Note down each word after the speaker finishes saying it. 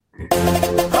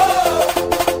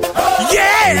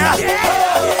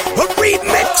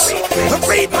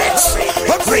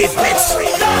A great bitch.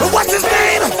 What's his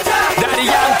name? Daddy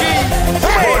Yankee.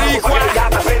 Boricua.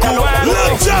 Cubano.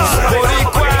 Lil Jon.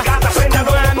 Boricua.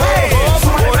 Cubano.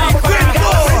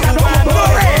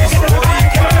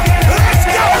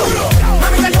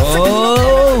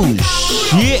 Oh,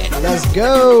 shit. Let's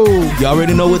go. You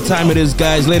already know what time it is,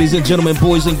 guys. Ladies and gentlemen,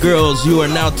 boys and girls, you are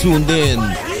now tuned in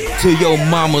to your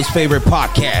mama's favorite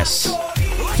podcast.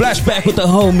 Flashback with the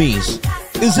homies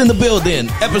is in the building.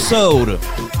 Episode,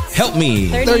 help me.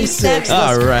 36.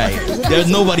 All right. There's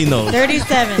nobody knows.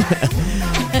 37.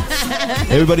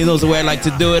 Everybody knows the way I like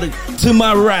to do it. To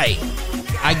my right,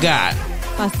 I got.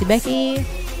 Frosty Becky.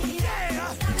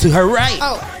 To her right.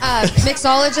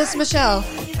 Mixologist Michelle.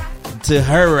 To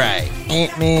her right.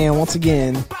 Ant-Man once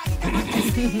again.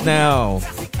 Now,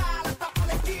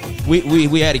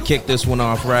 we had to kick this one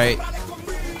off, right?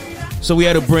 So we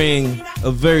had to bring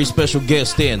a very special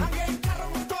guest in.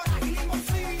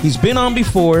 He's been on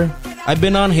before. I've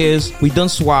been on his. We done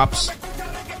swaps.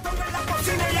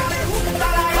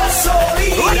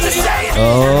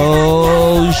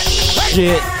 Oh,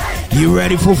 shit. You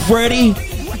ready for Freddie?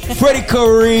 Freddie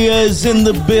Correa is in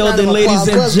the building, ladies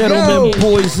and Let's gentlemen, go.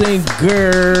 boys and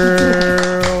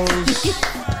girls.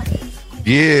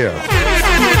 Yeah.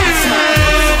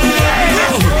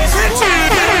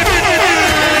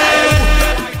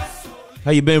 How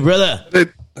you been, brother?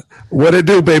 What it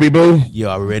do, baby boo? You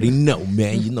already know,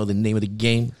 man. You know the name of the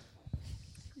game.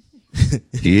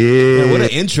 Yeah. Man, what an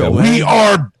intro, man. We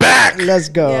are back. Let's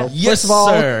go. Yeah. Yes, First of all,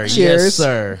 sir. cheers. Yes,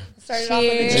 sir. Started off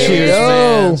with a Cheers. Cheers, Yo.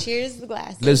 man. Cheers the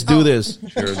glass. Let's do this.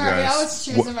 Cheers, Sorry, I guys. was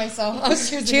cheersing myself. I was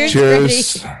cheersing Cheers.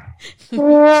 Cheers.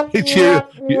 You cheer.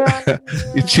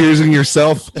 You cheersing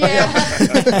yourself? Yeah.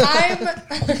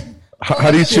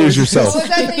 How do you choose yourself? What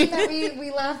was that thing that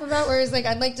we laugh about where it's like,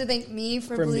 I'd like to thank me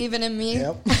for believing in me?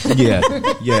 Yep.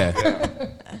 Yeah.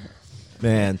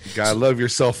 Man. Gotta love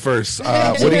yourself first.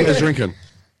 What are you guys drinking?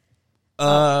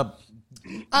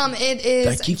 It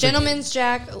is keep Gentleman's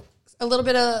Jack, a little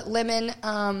bit of lemon,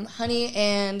 honey,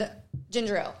 and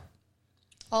ginger ale.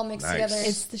 All mixed Nice. together.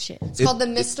 It's the shit. It's called the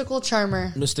Mystical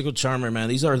Charmer. Mystical Charmer, man.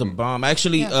 These are the bomb.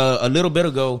 Actually, a little bit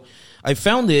ago, I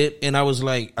found it, and I was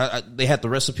like, they had the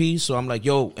recipe, so I'm like,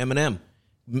 yo, Eminem,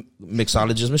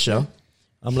 mixologist Michelle.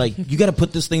 I'm like, you got to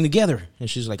put this thing together. And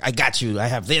she's like, I got you. I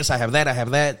have this, I have that, I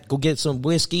have that. Go get some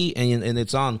whiskey, and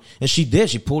it's on. And she did.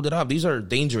 She pulled it off. These are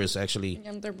dangerous, actually.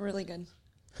 Yeah, they're really good.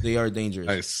 They are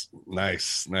dangerous.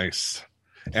 Nice.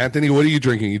 Anthony, what are you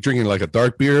drinking? You drinking like a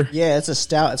dark beer? Yeah, it's a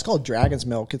stout. It's called Dragon's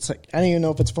Milk. It's like, I don't even know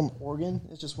if it's from Oregon.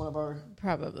 It's just one of our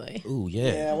Probably. Ooh,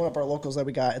 yeah. one of our locals that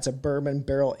we got. It's a bourbon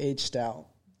barrel aged stout.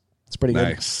 It's pretty good.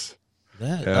 Nice.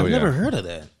 That, Hell I've never yeah. heard of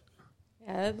that.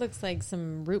 Yeah, it looks like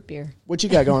some root beer. What you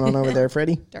got going on over there,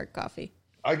 Freddie? Dark coffee.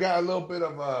 I got a little bit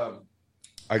of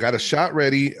I got a shot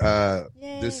ready.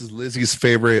 This is Lizzie's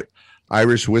favorite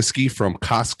Irish whiskey from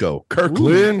Costco.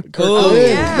 Kirkland. Cool.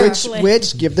 yeah.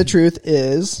 Which give the truth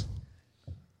is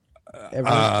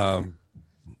Um,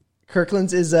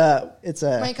 Kirkland's is it's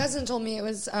a My cousin told me it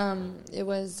was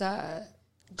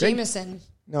Jameson.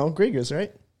 no Grey Goose,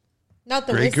 right? Not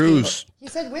the Grey whiskey. Goose. He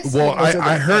said whiskey. Well, Was it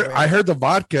I that heard right? I heard the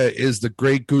vodka is the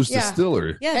Grey Goose Yeah.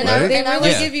 distillery. Yeah, And right? they and I really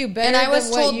was- give you better and I was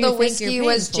than what told you the think whiskey you're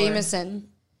was paying for. Jameson,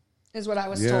 is what I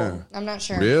was Yeah. told. I'm not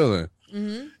sure. Really?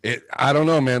 I don't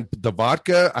know, man. The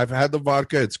vodka, I've had the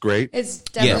vodka. It's great. It's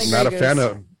definitely Yes. I'm not a Grey fan Goose.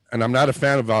 of, and I'm not a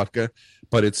fan of vodka,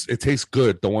 but it tastes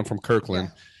good. The one from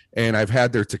Kirkland, and I've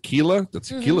had their tequila. The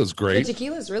tequila's The great.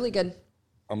 tequila is really good.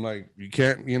 I'm like, you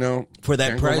can't, For that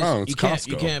can't go price, wrong. It's you can't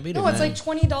Costco. beat it, No, it's man. like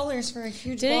 $20 for a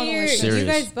huge Didn't bottle. you? of shit. Serious. You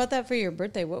guys bought that for your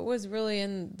birthday. What was really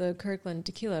in the Kirkland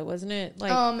tequila? Wasn't it like?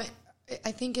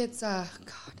 I think it's God.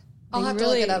 I'll They have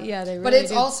really- to look it up. yeah, they But really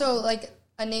it's do. also like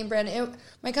a name brand.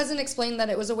 My cousin explained that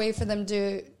it was a way for them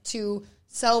to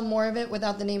sell more of it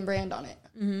without the name brand on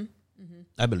it.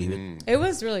 I believe it. it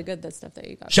was really good. That stuff that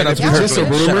you got. Shout out If to it's just a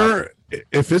Kirkland. Shout out. rumor,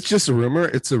 if it's just a rumor,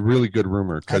 it's a really good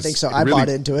rumor. I think so. I really, bought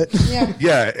into it. Yeah.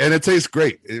 Yeah, and it tastes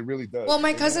great. It really does. Well,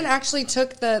 my cousin actually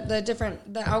took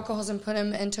the alcohols and put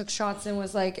them and took shots and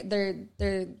was like, they're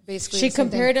basically She the same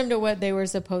compared thing. them to what they were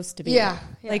supposed to be. Yeah.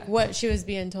 Like what she was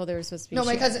being told they were supposed to be. No,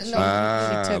 my She- cousin. No,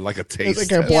 Ah, she took- like a It's taste.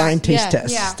 like a test. blind taste Yeah.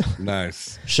 test. Yeah.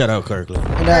 Nice. Shout out Kirkland.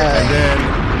 And,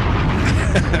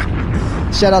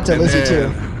 And shout out to then, Lizzie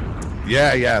too.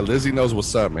 Yeah. Lizzie knows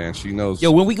what's up, man. She knows.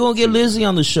 Yo, when we gonna get Lizzie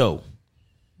on the show?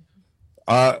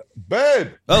 Babe.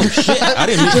 Oh shit! I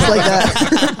didn't mean Just like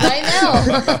that.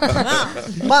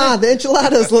 I know. Ma, the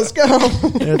enchiladas. Let's go.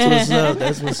 That's what's up.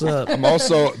 That's what's up. I'm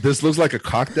also. This looks like a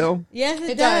cocktail, Yes,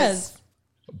 it It does. does.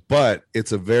 but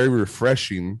it's a very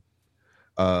refreshing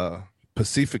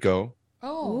Pacifico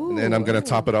Oh. And then I'm gonna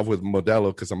top it off with Modelo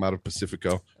because I'm out of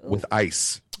Pacifico with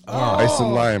ice. Ice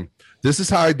and lime. This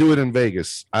is how I do it in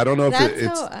Vegas. I don't know if That's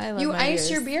it's how I love You my ice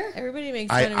beers. your beer? Everybody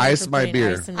makes I fun of me ice for my putting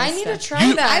beer. ice in my I need to stuff. try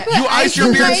You- that. you ice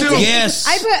your beer my too? te- Yes.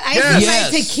 I put ice Yes. in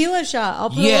Yes. my tequila shot. I'll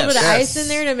put a Yes. little bit of Yes. ice in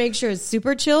there to make sure it's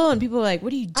super chill, and people are like,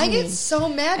 "What are you doing?" I get so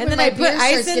mad and when then my I put beer starts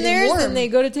ice in getting theirs, warm. and they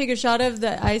go to take a shot of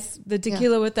the ice, the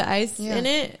tequila with the ice Yeah. in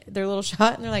it, their little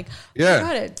shot, and they're like, "Oh Yeah. my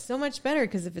God, it's so much better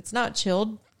because if it's not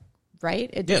chilled,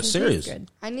 right? It Yeah, doesn't serious. taste good."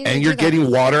 I need to and do you're that.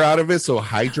 getting water out of it, so it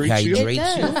hydrates you. Hydrate. It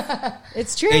does.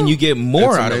 It's true. And you get more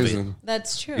It's out of amazing. it.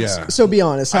 That's true. Yeah. So be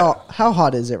honest, how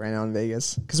hot is it right now in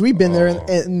Vegas? Because we've been there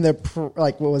in the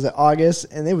like what was it, August,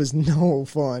 and it was no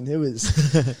fun. It was,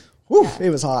 whew, it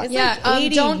was hot. It's Yeah, like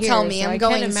 80 don't here, tell me. so I'm I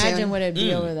going can't imagine soon. what it'd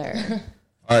be over there.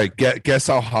 All right, guess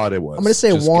how hot it was. I'm gonna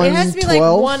say Just one- It has to be like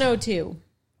 12? 102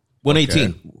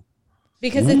 118.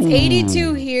 because it's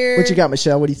 82 here. What you got,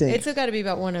 Michelle? What do you think? It's got to be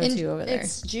about 102 over there.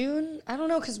 It's June. I don't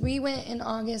know because we went in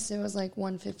August. It was like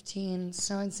 115.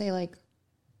 So I'd say like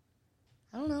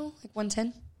I don't know, like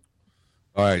 110.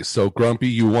 All right, so Grumpy,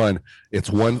 you won.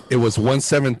 It was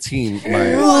 117.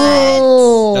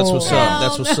 That's what's up.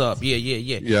 That's what's up. Yeah.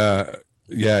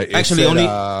 Yeah. It Actually, said,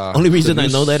 only reason the I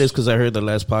know news- that is because I heard the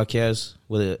last podcast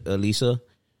with Elisa.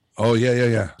 Oh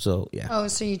yeah. So yeah. Oh,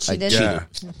 so you cheated? Yeah.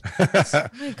 Oh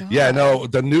my God. Yeah, no,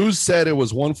 the news said it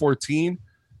was 114,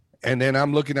 and then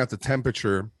I'm looking at the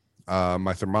temperature,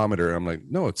 my thermometer. I'm like,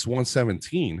 no, it's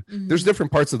 117. There's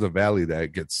different parts of the valley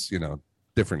that gets,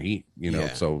 different heat,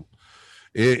 Yeah. so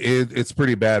it's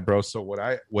pretty bad, bro. So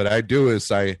what I do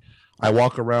is I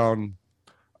walk around.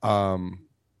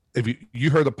 If you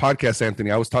heard the podcast,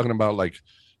 Anthony, I was talking about like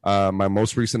my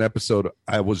most recent episode.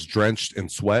 I was drenched in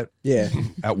sweat yeah,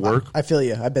 at work. I feel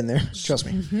you. I've been there. Trust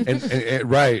me. and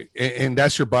right, and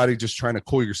that's your body just trying to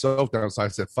cool yourself down. So I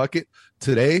said, "Fuck it."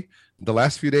 Today, the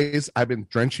last few days, I've been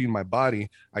drenching my body.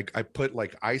 I put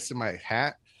like ice in my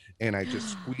hat, and I just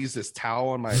squeeze this towel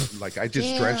on my I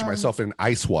just drench Damn. myself in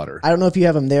ice water. I don't know if you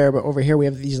have them there, but over here we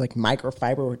have these like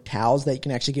microfiber towels that you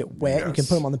can actually get wet. You can Yes.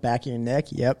 put them on the back of your neck.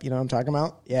 Yep, you know what I'm talking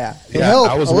about. Yeah, it Yeah,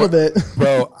 helped I was a little wear- bit.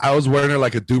 Bro, I was wearing it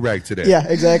like a do rag today. Yeah,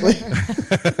 exactly.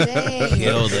 Dang.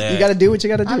 Kill that. You got to do what you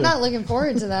got to do. I'm not looking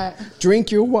forward to that.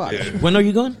 Drink your water. When are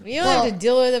you going? You don't have to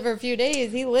deal with it for a few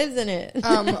days. He lives in it.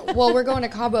 Well, we're going to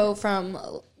Cabo from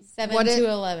 7 what to it-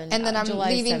 11. and then I'm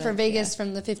July leaving 7th, for Vegas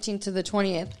from the 15th to the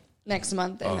 20th next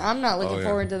month, and I'm not looking yeah.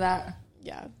 forward to that.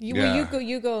 Yeah. Yeah.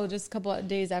 You go just a couple of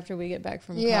days after we get back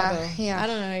from Yeah, Cabo. yeah. I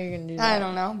don't know how you're going to do that. I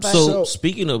don't know, but So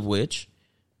speaking of which,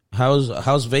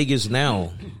 how's Vegas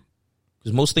now?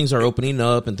 Because most things are opening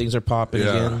up and things are popping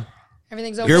Yeah. again.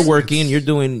 everything's open. You're working. You're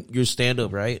doing your stand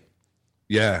up, right?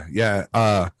 Yeah.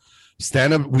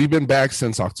 Stand up. We've been back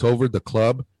since October. The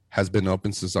club has been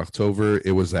open since October.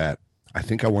 It was at, I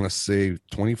think I want to say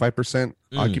 25%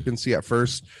 occupancy at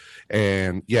first.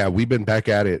 And yeah, we've been back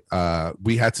at it.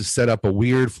 We had to set up a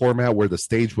weird format where the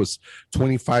stage was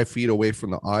 25 feet away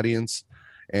from the audience.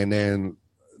 And then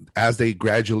as they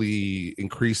gradually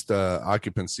increased the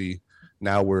occupancy,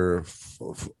 now we're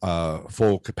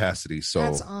full capacity. So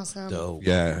That's awesome. Dope.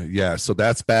 yeah. So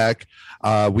that's back.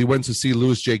 We went to see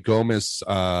Louis J. Gomez,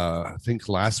 I think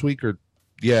last week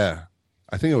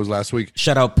I think it was last week.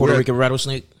 Shout out Puerto We're- Rican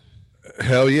Rattlesnake.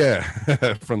 Hell yeah.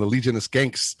 From the Legion of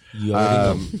Skanks. You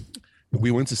already know. We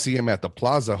went to see him at the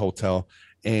Plaza Hotel,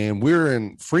 and we're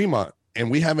in Fremont, and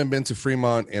we haven't been to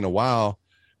Fremont in a while.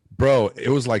 Bro, it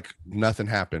was like nothing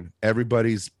happened.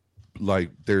 Everybody's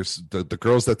like, there's the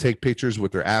girls that take pictures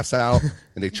with their ass out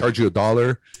and they charge you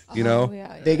 $1, you know? Oh,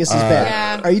 yeah. Vegas is back.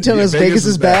 Yeah. Are you telling Yeah, us Vegas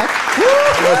is back?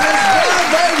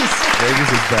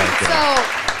 Vegas is back.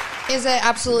 yeah. So, is it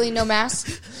absolutely no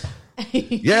mask?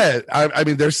 Yeah, I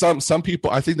mean, there's some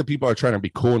people. I think the people are trying to be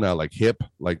cool now, like hip,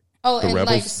 like Oh, the and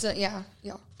rebels. like, so, yeah.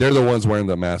 They're the ones wearing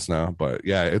the mask now. But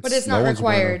yeah, But it's no not one's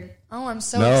wearing required. Oh, I'm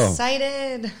so No.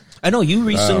 excited. I know you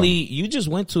recently. You just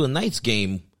went to a Knights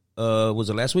game. Was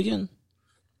it last weekend?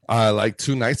 them. Like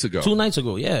 2 nights ago. 2 nights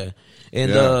ago, yeah.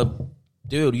 And Yeah.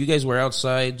 dude, you guys were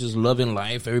outside just loving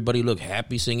life. Everybody looked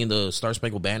happy singing the Star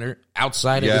Spangled Banner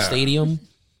outside of the Yeah. stadium.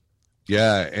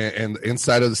 Yeah, and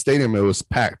inside of the stadium, it was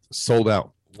packed, sold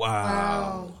out.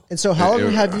 Wow. And so, how long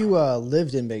It- have you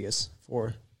lived in Vegas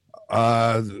for?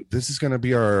 This is gonna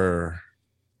be our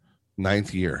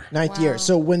 9th year. Ninth year.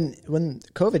 So when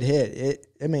COVID hit,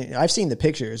 I mean, I've seen the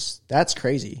pictures. That's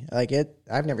crazy. Like it,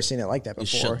 I've never seen it like that It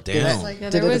before. shut Did it- down. Like, Yeah,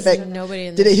 Did there it was affect- nobody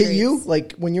in the Did it hit streets. you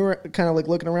like when you were kind of like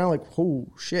looking around, like, oh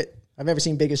shit? I've never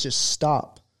seen Vegas just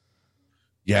stop.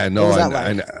 Yeah, What no, was that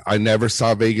like? I never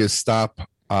saw Vegas stop.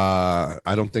 I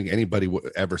don't think anybody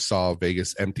ever saw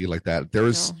Vegas empty like that. There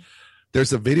was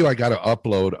there's a video I got to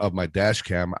upload of my dash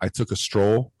cam. I took a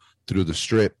stroll through the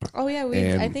strip. Oh yeah,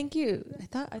 And- I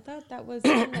thought that was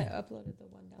him that uploaded the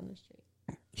one down the street.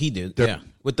 He did, There- yeah.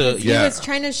 With the He Yeah. was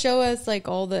trying to show us like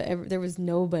all there was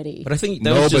nobody. but I think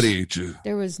that was Nobody.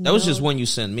 There was that was just one you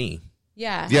sent me.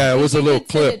 Yeah. Yeah, it was a You little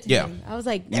did send clip. it to Yeah. me. I was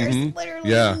like, there's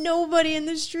literally Yeah. nobody in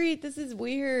the street. This is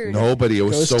weird. Nobody. It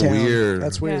was Ghost so town. weird.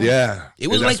 That's weird. Yeah. It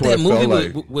was And like that's what that it felt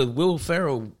movie like. with Will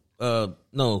Ferrell,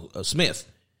 Smith,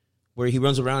 where he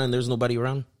runs around and there's nobody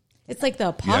around. It's like the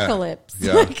apocalypse.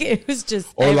 Yeah. Like it was just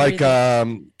Or like,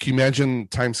 everything. can you imagine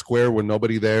Times Square with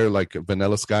nobody there, like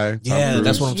Vanilla Sky? Tom Yeah, Cruise?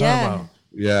 that's what I'm talking Yeah. about.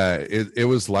 Yeah, it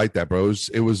was like that, bro.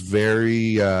 It was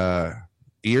very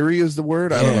eerie is the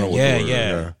word. I don't know. What Yeah, the word,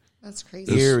 yeah. That's It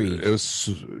crazy. was, Eerie.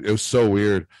 it was so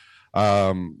weird.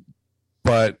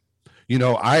 But you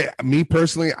know, me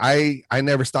personally, I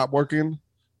never stopped working,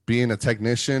 being a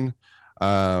technician.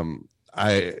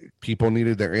 People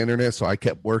needed their internet, so I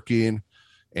kept working,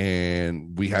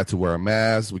 and we had to wear a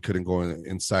mask. We couldn't go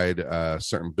inside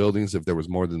certain buildings if there was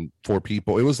more than 4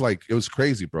 people. It was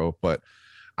crazy, bro. But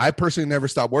I personally never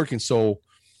stopped working. So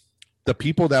the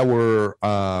people that were,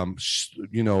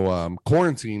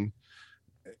 quarantined,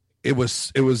 it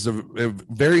was a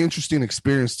very interesting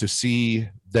experience to see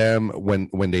them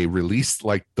when they released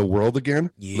like the world again,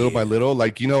 little by little.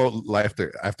 Like, you know,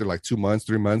 after like 2 months,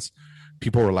 3 months,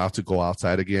 people were allowed to go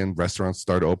outside again. Restaurants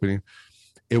started opening.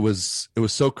 It was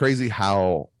so crazy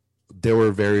how they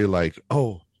were very like,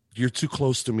 oh, you're too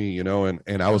close to me, you know,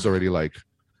 and I was already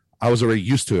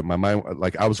used to it. My mind,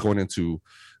 like, I was going into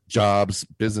jobs,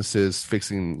 businesses,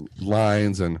 fixing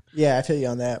lines, and Yeah, I feel you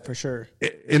on that for sure.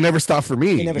 it never stopped for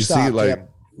me. It never you stopped, see, like, yep.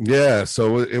 yeah.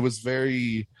 So it was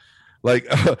very, like,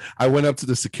 I went up to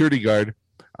the security guard.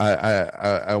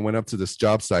 I went up to this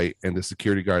job site, and the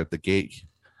security guard at the gate,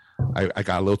 I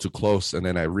got a little too close, and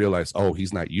then I realized, oh,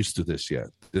 he's not used to this yet.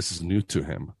 This is new to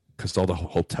him because all the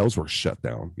hotels were shut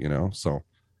down, you know. So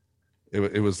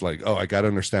it was like, oh, I got to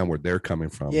understand where they're coming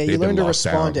from. Yeah, you They've been learn to locked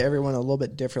respond down. to everyone a little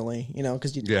bit differently, you know,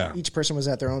 because Yeah. each person was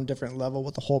at their own different level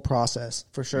with the whole process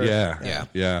for sure.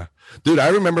 Yeah. Dude, I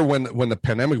remember when the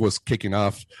pandemic was kicking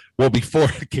off. Well, before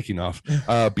kicking off,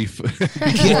 before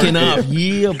Kicking off,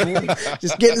 yeah, boy.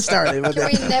 Just getting started with Can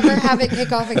we it. never have it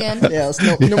kick off again? Yeah,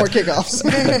 no more kickoffs.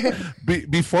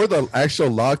 before the actual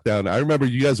lockdown, I remember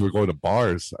you guys were going to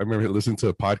bars. I remember listening to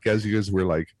a podcast. You guys were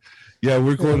like, "Yeah,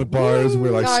 we're going to bars."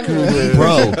 We're like, God, "Screw we- it."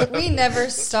 Bro. We never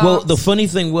stopped. Well, the funny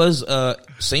thing was,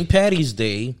 St. Patty's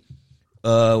Day.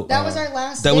 that was our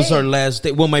last. That was day. our last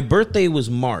day. Well, my birthday was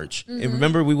March, and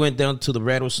remember we went down to the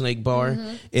Rattlesnake Bar,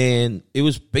 and it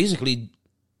was basically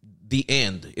the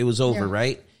end. It was over, Yeah.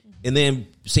 right? And then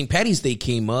St. Patty's Day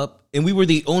came up, and we were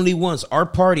the only ones. Our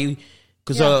party,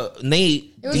 because Yeah.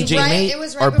 Nate, It was DJ right. Nate, It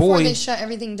was right our before boy, they shut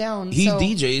everything down. he so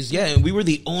DJs, yeah, and we were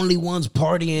the only ones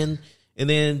partying. And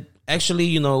then actually,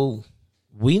 you know,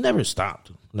 we never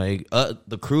stopped. Like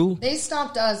the crew, they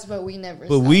stopped us, but we never.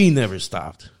 but stopped. we never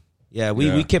stopped. Yeah, we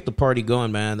Yeah. kept the party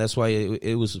going, man. That's why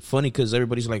it was funny because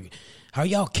everybody's like, "How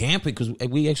y'all camping?" Because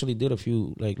we actually did a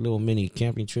few like little mini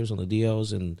camping trips on the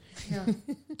DLs and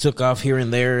took off here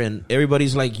and there, and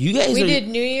everybody's like, "You guys We are." did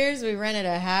New Year's. We rented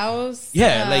a house.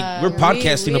 Yeah, like we're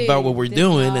podcasting about what we're did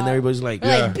doing, not- and everybody's like, We're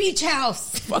 "Yeah, like beach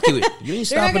house. fuck you, you ain't They're not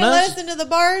stopping gonna let us." us into the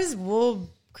bars. We'll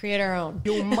create our own.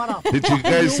 Did you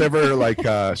guys ever like?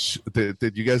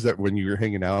 Did you guys that when you were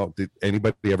hanging out? Did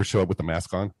anybody ever show up with a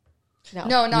mask on? No,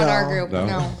 not No. our group.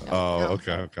 No. Oh,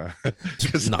 okay.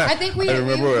 'Cause No. I think we've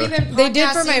remember- been They did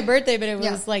for my podcasting- birthday, but it was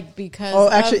Yeah. like because Oh,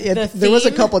 actually, of the there was a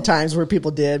theme. couple of times where people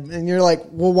did, and you're like,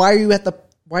 "Well, why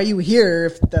are you here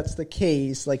if that's the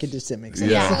case?" Like, it just didn't make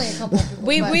sense. Yeah. Only a couple people,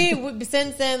 We, but- we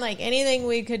since then, like anything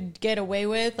we could get away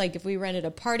with, like if we rented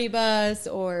a party bus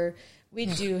or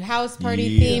we'd do house party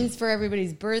Yeah. themes for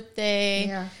everybody's birthday.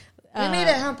 Yeah. We made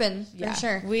it happen for Yeah,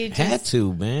 sure. we Had just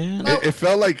to, man. It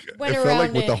felt like Went with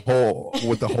around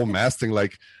the whole mask thing.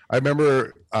 Like I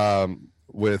remember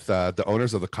with the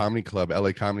owners of the comedy club,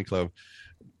 LA Comedy Club,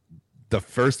 the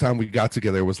first time we got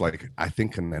together was like I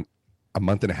think a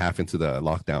month and a half into the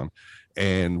lockdown,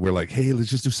 and we're like, hey, let's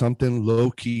just do something low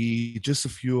key, just a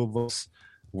few of us.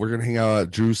 We're gonna hang out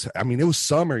at Drew's. I mean, it was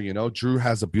summer, you know. Drew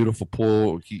has a beautiful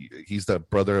pool. He's the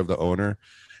brother of the owner,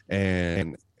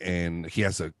 and he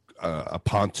has a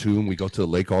pontoon. We go to the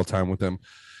lake all the time with him.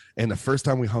 And the first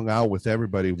time we hung out with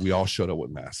everybody, we all showed up with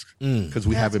masks because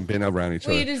we haven't been around each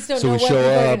well, uh, other. you just don't So know we what people show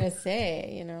are up. gonna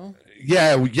say, you know.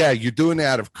 Yeah, you're doing it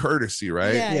out of courtesy,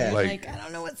 right? Yeah, Yeah. like I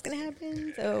don't know what's gonna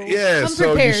happen, so Yeah, I'm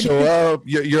so prepared. you show up,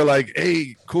 you're like,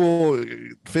 hey, cool,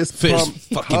 fist pump,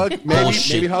 fucking hug, maybe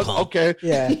bullshit hug, pump. okay.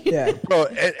 Yeah, yeah. Bro,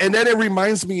 and then it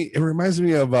reminds me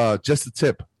of Just a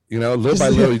Tip. You know, little by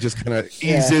little, you just kind of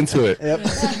ease Yeah. into it. Yep.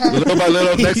 Little by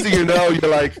little, next thing you know, you're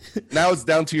like, now it's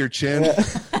down to your chin.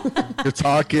 You're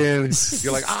talking.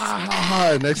 You're like,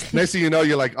 ah. Next thing you know,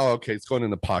 you're like, oh, okay, it's going in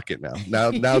the pocket now.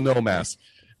 Now, no mask.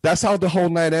 That's how the whole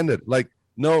night ended. Like,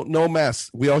 no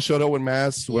mask. We all showed up with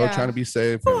masks. We were all trying to be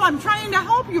safe. Oh, I'm trying to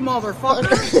help you,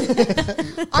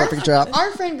 motherfucker. Perfect drop.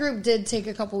 Our friend group did take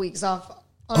a couple weeks off.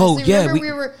 Oh, Honestly, yeah,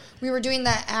 remember we were doing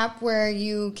that app where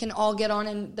you can all get on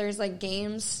and there's like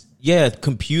games Yeah,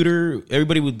 computer.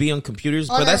 Everybody would be on computers,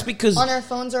 but that's because on our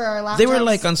phones or our laptops. they were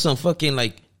like on some fucking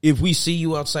like, if we see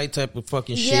you outside type of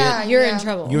fucking shit. Yeah, You're in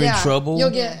trouble. You're in trouble. You'll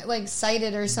get like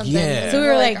cited or something. Yeah. So we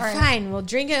were like, all right. fine, we'll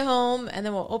drink at home, and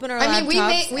then we'll open our I laptops.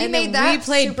 mean, we and made then that we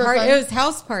played super party. fun. It was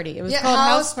house party. It was Yeah, called house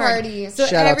house party. party. So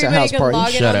Shout out to everybody house could party. log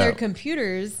in Shout on their out.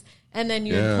 computers, and then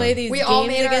you Yeah. would play these We games all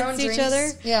made our own against each drinks.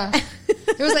 other. Yeah.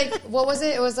 It was like, what was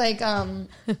it? It was like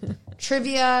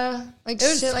trivia, like It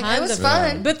was shit. Like tons it was of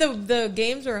fun. But the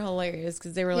games were hilarious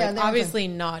because they were Yeah, like they were obviously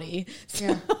naughty.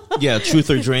 Yeah. Yeah, truth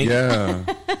or drink. Yeah.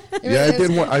 Yeah,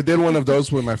 I did one of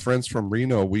those with my friends from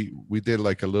Reno. We did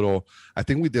like a little, I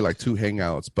think we did like 2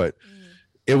 hangouts, but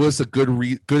it was a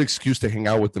good excuse to hang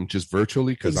out with them just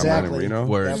virtually because I'm not in Exactly. Reno.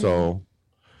 Word. So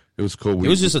it was cool. It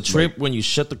was just a trip when you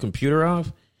shut the computer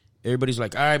off. Everybody's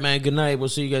like, all right, man, good night. We'll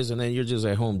see you guys. And then you're just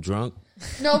at home drunk.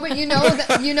 No, but you know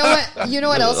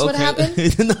what else would happen?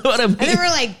 You know what I mean? And then we're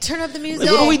like, turn up the music.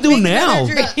 Like, what do we do make now?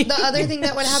 another drink. The other thing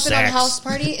that would happen on Sex. house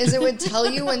party is it would tell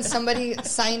you when somebody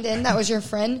signed in that was your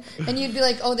friend, and you'd be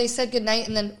like, "Oh, they said goodnight,"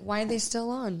 and then why are they still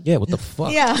on? Yeah, what the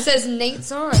fuck? Yeah. It says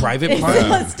Nate's on. Private party.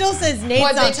 It still says Nate's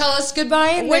What, on. they tell us goodbye?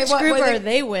 And Which what group were are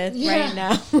they with Yeah. right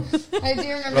now? I do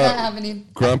remember that happening.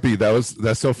 Grumpy. That's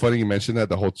so funny you mentioned that,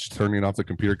 the whole turning off the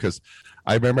computer, because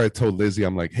I remember I told Lizzie,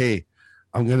 I'm like, hey,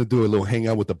 I'm gonna do a little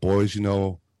hangout with the boys, you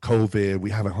know, COVID, we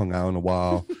haven't hung out in a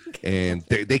while, and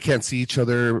they can't see each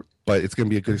other, but it's gonna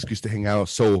be a good excuse to hang out.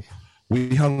 So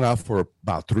we hung out for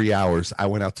about 3 hours. I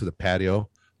went out to the patio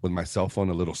with my cell phone,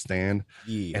 a little stand,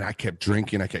 and I kept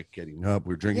drinking. I kept getting up. We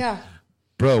were drinking. Yeah.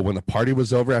 Bro, when the party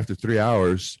was over after 3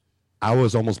 hours, I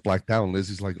was almost blacked out. And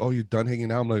Lizzie's like, oh, you're done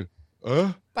hanging out? I'm like,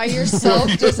 By yourself,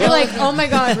 just You're like, oh my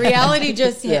god, reality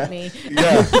just hit me.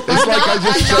 yeah. It's like I'm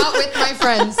not with my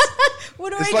friends. What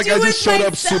do It's I like do I with just showed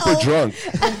up myself? super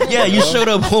drunk. Yeah, you showed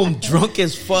up home drunk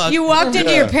as fuck. You walked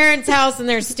into Yeah. your parents' house and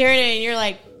they're staring at you, and you're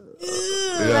like,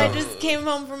 "Ugh, Yeah. I just came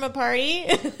home from a party."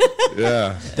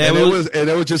 Yeah. That And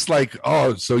it was just like,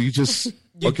 oh, so you just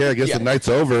okay, I guess the night's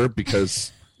over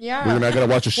because Yeah. we're not gonna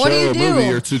watch a show What do you or a movie, do?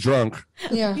 you're too drunk.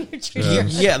 Yeah.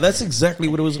 Yeah, that's exactly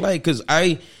what it was like. Because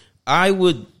I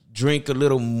would drink a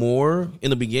little more in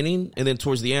the beginning, and then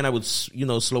towards the end, I would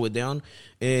slow it down,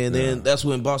 and then that's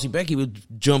when Bossy Becky would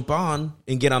jump on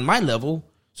and get on my level.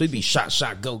 So he'd be shot,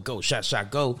 go, shot,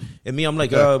 go, and me, I'm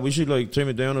like, we should like tame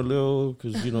it down a little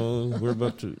because we're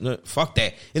about to fuck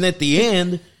that. And at the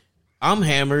end, I'm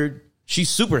hammered, she's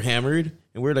super hammered,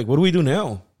 and we're like, what do we do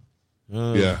now?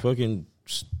 Fucking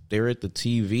stare at the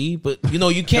TV, but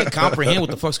you can't comprehend what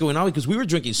the fuck's going on because we were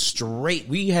drinking straight.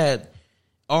 We had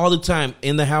all the time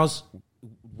in the house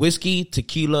whiskey,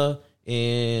 tequila,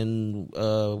 and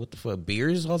what the fuck,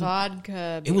 beers, all the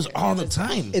Vodka. it was all the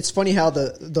time. It's funny how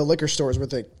the liquor stores were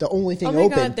the only thing Oh my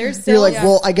open. God, their You're sales- like, Yeah.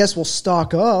 well, I guess we'll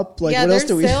stock up. Like, Yeah, what else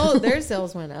do we? their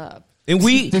sales went up. And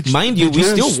we, mind you, we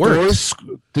your still worked.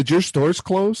 Did your stores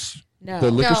close? No.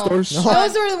 The liquor No. stores? No.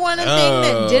 Those were the one thing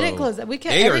that didn't close. We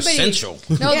kept They are everybody. essential.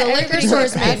 No, Yeah, the liquor everybody stores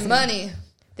works made fast. money.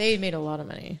 They made a lot of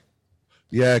money.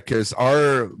 Yeah, because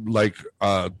our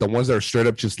the ones that are straight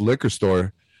up just liquor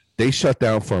store, they shut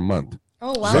down for a month.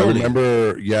 Oh wow. So I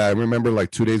Really? remember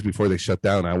like 2 days before they shut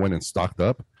down, I went and stocked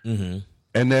up. Mm-hmm.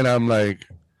 And then I'm like,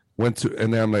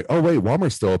 oh wait,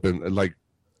 Walmart's still open. Like,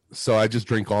 so I just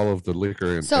drink all of the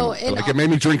liquor, and, So and, in- like it made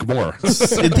me drink more.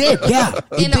 It did, yeah.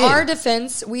 It In did. our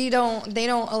defense, they don't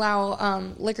allow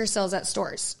liquor sales at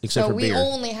stores. Except so for we beer.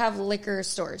 only have liquor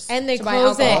stores. And they to buy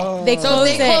close alcohol. it. They So close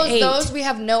if they at close 8. those, we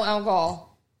have no alcohol.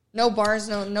 No bars,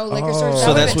 no liquor stores.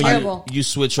 So That that's would've when been terrible. you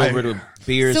switch over to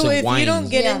beers So and if wines. you don't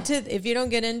get Yeah. if you don't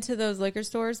get into those liquor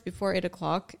stores before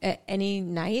 8:00 at any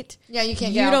night, Yeah, you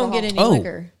can't you get don't alcohol. get any Oh.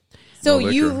 liquor. So No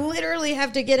you liquor. literally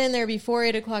have to get in there before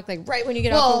 8:00, like right when you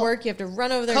get off Well, of work. You have to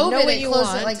run over there, COVID, know what it you closed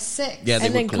want. at like 6. Yeah, they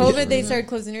And then would close COVID, it. they started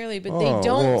closing early, but they Oh,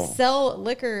 don't whoa. sell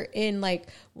liquor in like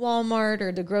Walmart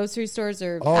or the grocery stores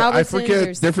or Oh, I Albertsons forget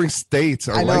or different states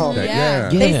are I know. like that.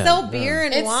 Yeah. Yeah. They Yeah. sell beer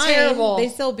and It's wine. terrible. They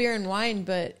sell beer and wine,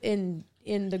 but in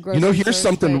the grocery Here's stores,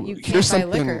 something- but you can't here's buy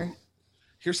something- liquor.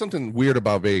 Here's something weird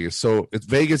about Vegas. So it's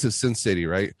Vegas is Sin City,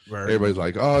 right? Right. Everybody's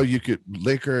like, oh, you could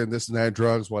liquor and this and that,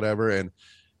 drugs, whatever,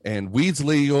 and weed's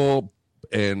legal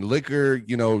and liquor,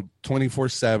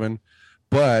 24/7.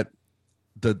 But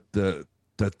the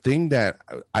thing that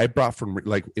I brought from,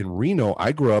 like, in Reno,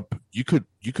 I grew up, you could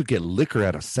get liquor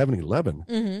at a 7-Eleven.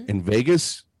 In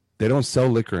Vegas, they don't sell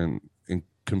liquor in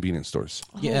convenience stores.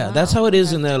 Yeah, that's how it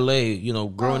is in LA. You know,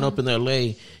 growing up in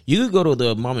LA, you could go to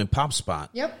the mom and pop spot.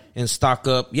 Yep. And stock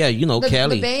up. Yeah, you know,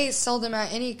 Cali. The Bay sold them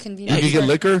at any convenience You store. get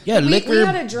liquor? Yeah, We liquor,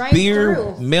 had a drive-through.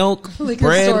 beer, milk, Liquor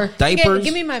bread, store. diapers.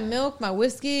 Give me my milk, my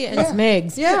whiskey, and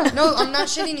Smegs. Yeah, no, I'm not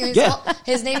shitting you. Yeah.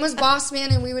 His name was Boss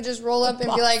Man, and we would just roll up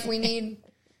and be like, we need,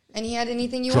 and he had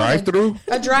anything you Drive-through? wanted.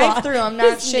 A drive-through. I'm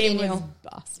not His name shitting was you.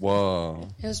 Boss. Whoa.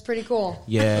 It was pretty cool.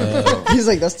 Yeah. He's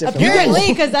like, that's different. Apparently,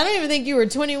 because I don't even think you were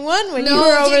 21 when No, you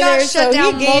were over he got there. shut So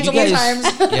down he gave multiple you. times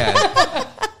Yeah.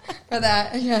 for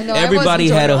that. Yeah, no, Everybody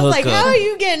had a I was like, hookup. how are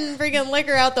you getting freaking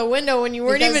liquor out the window when you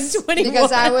weren't even 21?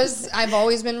 Because I've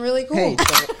always been really cool. Hey,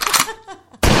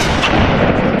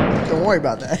 don't worry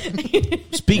about that.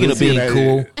 Speaking of Lizzie being and I-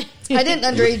 cool, I didn't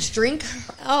underage drink.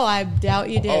 Oh, I doubt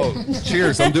you did. Oh,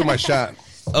 cheers. I'm doing my shot.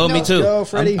 oh, me too. Go,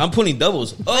 Freddie. I'm putting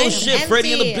doubles. Oh Mine's shit,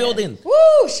 Freddie in the empty. building.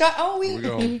 Woo! Shot. Oh, we.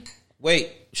 Here we go.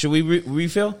 Wait, should we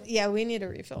refill? Yeah, we need a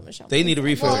refill, Michelle. They need a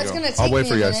refill. Well, it's gonna take I'll wait me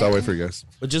for a you guys. minute. I'll wait for you guys.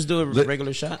 But just do a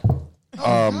regular shot. Oh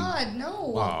God,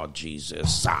 no. Oh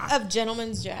Jesus! Ah. Of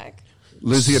Gentleman's Jack.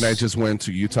 Lizzie and I just went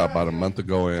to Utah about a month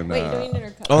ago, and Wait, do we need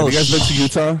our cup? Oh, have you guys been to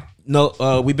Utah?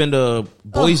 No, we've been to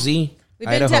Boise, We've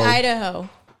been to Idaho.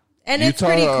 And it's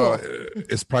pretty cool.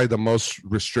 Is probably the most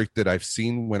restricted I've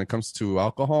seen when it comes to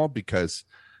alcohol because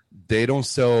they don't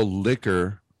sell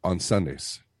liquor on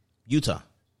Sundays. Utah.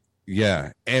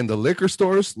 Yeah, and the liquor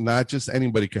stores, not just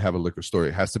anybody could have a liquor store.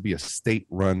 It has to be a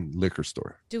state-run liquor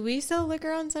store. Do we sell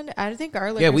liquor on Sunday? I think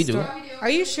our liquor Yeah, we do. store. Are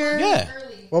you sure? Yeah.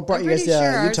 What brought I'm you guys pretty to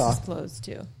sure ours Utah? is closed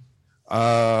too.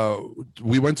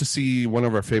 We went to see one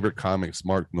of our favorite comics,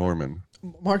 Mark Norman.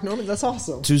 Mark Norman, that's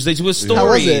awesome. Tuesdays with Stories. How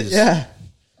was it? Yeah.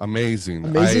 Amazing.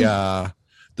 Amazing?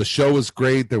 The show was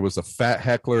great. There was a fat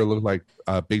heckler. It looked like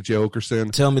Big J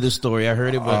Okerson. Tell me the story. I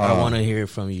heard it, but I want to hear it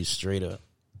from you straight up.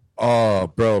 Oh,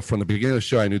 bro! From the beginning of the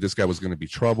show, I knew this guy was going to be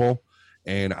trouble,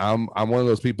 and I'm one of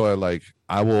those people that like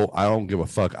I don't give a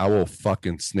fuck. I will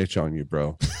fucking snitch on you,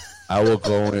 bro. I will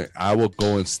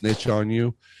go and snitch on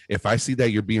you if I see that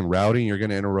you're being rowdy and you're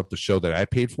going to interrupt the show that I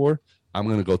paid for. I'm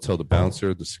going to go tell the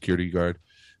bouncer, the security guard.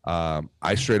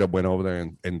 I straight up went over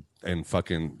there and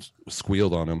fucking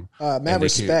squealed on him. Mad And they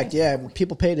respect. Yeah.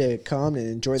 People pay to come and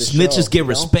enjoy the show. Snitches get you know?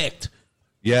 respect.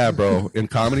 Yeah, bro. In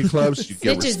comedy clubs, you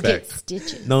get Snitches respect. get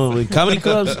stitches. No, in comedy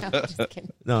clubs. No, just kidding.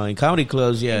 No, in comedy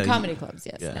clubs. Yeah. In comedy clubs,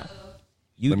 yes. Yeah. No.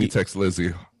 You Let me get- text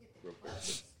Lizzie.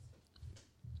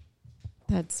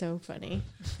 That's so funny.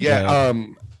 Yeah.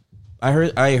 I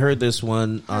heard this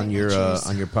one on your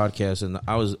podcast, and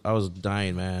I was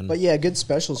dying, man. But yeah, good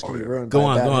specials can be ruined. Go by a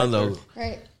on, bad go on heckler. though.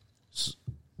 Right.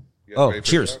 Oh,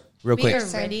 cheers, real We quick. are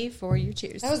ready for your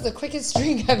cheers. That was the quickest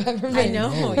drink I've ever made. I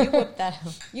know. You whipped that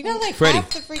out. You got like Freddie. half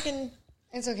the freaking...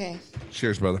 It's okay.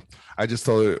 Cheers, brother. I just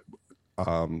told you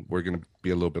we're gonna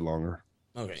be a little bit longer.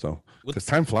 Okay. So because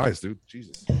time flies, dude.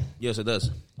 Jesus. Yes, it does.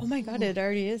 Oh my God, it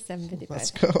already is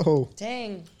Let's 7:55. go.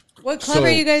 Dang. What club So- are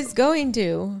you guys going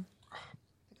to?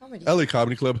 Comedy. LA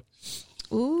Comedy Club.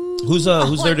 Ooh. Who's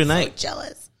Oh, there I'm tonight? So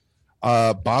jealous.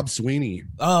 Bob Sweeney. You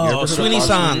ever Oh, heard of Sweeney Bob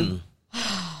San.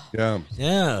 Yeah.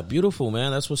 Yeah, beautiful,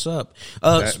 man. That's what's up.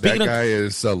 That Speaking of guy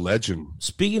is a legend.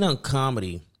 speaking on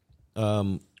comedy,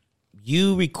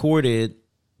 you recorded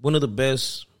one of the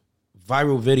best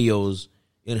viral videos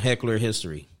in heckler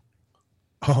history.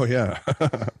 Oh yeah.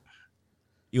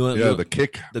 You The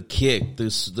kick. the kick,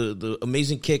 the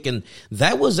amazing kick, and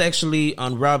that was actually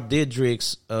on Rob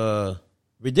Dyrdek's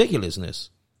Ridiculousness.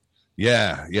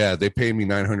 Yeah. They paid me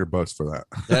 $900 for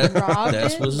that. Rob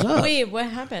That's did? what's up. Wait, what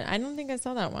happened? I don't think I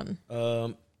saw that one.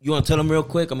 You want to tell them real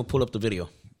quick? I'm gonna pull up the video.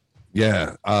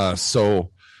 Yeah.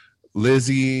 So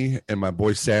Lizzie and my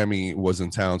boy Sammy was in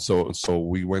town. So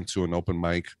we went to an open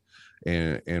mic,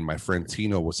 and my friend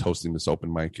Tino was hosting this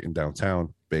open mic in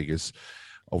downtown Vegas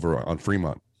over on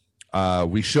Fremont.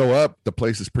 We show up, the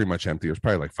place is pretty much empty. There's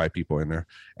probably like 5 people in there.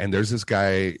 And there's this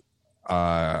guy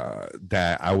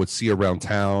that I would see around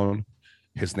town.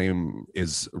 His name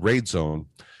is Raid Zone.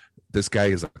 This guy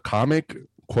is a comic,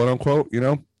 quote unquote, you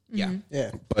know? Yeah.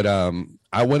 Yeah. But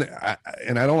I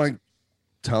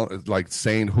don't like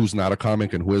saying who's not a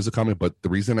comic and who is a comic, but the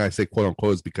reason I say quote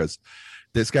unquote is because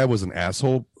this guy was an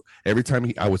asshole. Every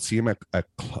time I would see him at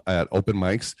open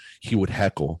mics, he would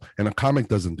heckle, and a comic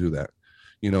doesn't do that.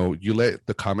 You know, you let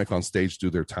the comic on stage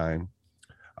do their time.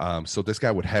 So this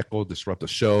guy would heckle, disrupt the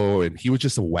show, and he was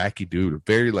just a wacky dude.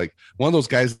 Very like one of those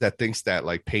guys that thinks that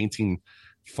like painting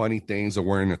funny things or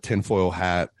wearing a tinfoil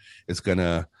hat is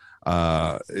gonna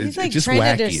He's It's like just trying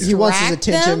to wacky. distract He wants his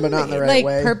attention, them? but not in the right like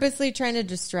way. purposely trying to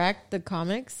distract the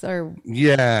comics, or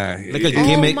Yeah, Like a It-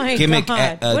 gimmick, oh my gimmick,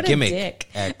 God, what a gimmick. dick.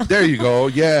 act. there you go.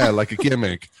 Yeah, like a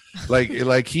gimmick.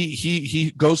 Like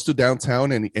he goes to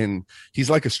downtown and he's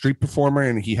like a street performer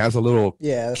and he has a little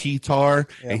Yeah. guitar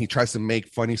Yeah. and he tries to make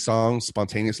funny songs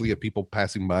spontaneously at people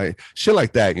passing by, shit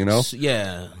like that, you know.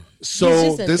 Yeah. So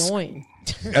he's just this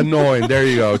annoying. there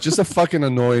you go, just a fucking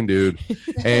annoying dude.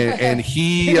 And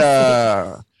he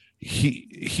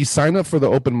signed up for the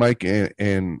open mic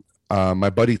and my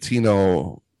buddy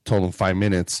Tino told him 5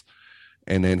 minutes,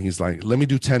 and then he's like, let me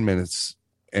do 10 minutes.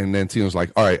 And then Tino's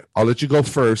like, all right, I'll let you go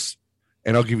first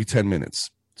and I'll give you 10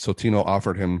 minutes. So Tino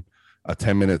offered him a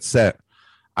 10-minute set.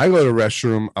 I go to the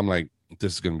restroom. I'm like,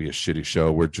 this is going to be a shitty show.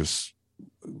 We're just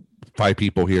 5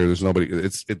 people here. There's nobody.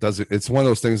 It's one of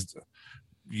those things.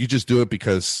 You just do it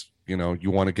because, you know,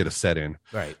 you want to get a set in.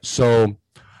 Right. So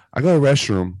I go to the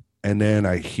restroom and then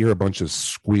I hear a bunch of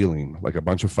squealing, like a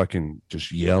bunch of fucking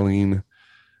just yelling,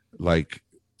 like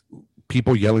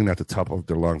people yelling at the top of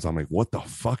their lungs. I'm like, what the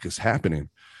fuck is happening?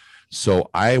 So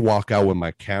I walk out with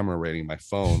my camera ready, my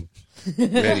phone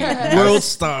ready. World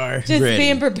star. Just ready.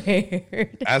 being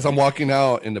prepared. As I'm walking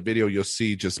out in the video, you'll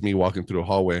see just me walking through the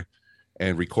hallway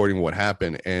and recording what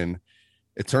happened. And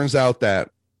it turns out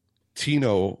that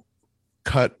Tino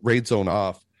cut Raid Zone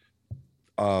off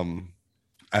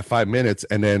at 5 minutes.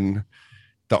 And then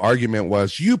the argument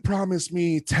was, you promised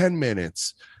me 10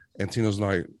 minutes. And Tino's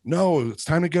like, no, it's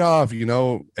time to get off, you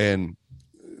know. And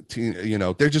you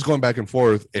know, they're just going back and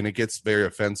forth, and it gets very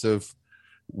offensive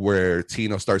where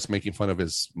Tino starts making fun of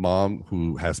his mom,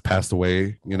 who has passed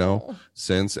away, you know,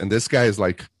 since. And this guy is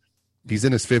like, he's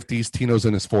in his 50s, Tino's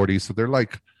in his 40s, so they're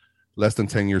like less than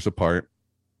 10 years apart.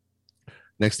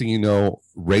 Next thing you know,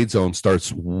 Raid Zone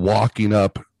starts walking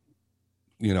up,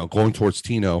 you know, going towards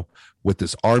Tino with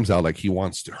his arms out like he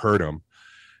wants to hurt him.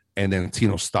 And then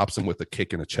Tino stops him with a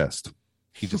kick in the chest.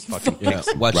 He just fucking Yeah. kicks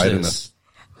him Watch right in the this.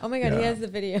 Oh my God, he Yeah. has the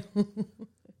video.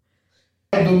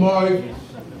 The mic,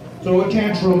 throw a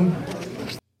tantrum.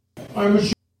 I'm a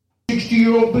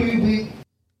 60-year-old baby.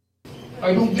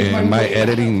 I don't get And my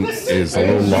editing is a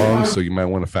little long, so you might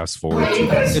want to fast forward to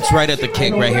this. It's right at the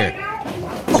kick right here.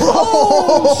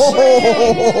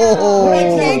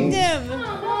 Kicked him.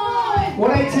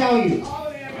 What I tell you?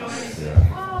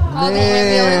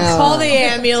 Call the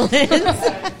ambulance.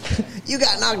 You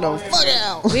got knocked the fuck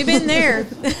out. We've been there.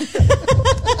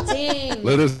 Dang.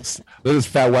 Let this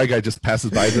fat white guy just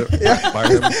passes by, by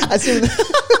him. I see.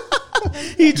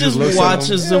 He just looks at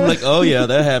watches him like, oh yeah,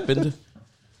 that happened.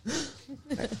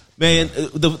 Man,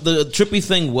 the trippy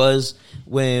thing was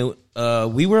when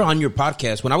we were on your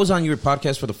podcast. When I was on your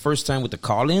podcast for the first time with the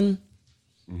call-in,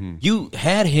 you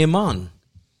had him on.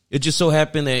 It just so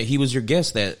happened that he was your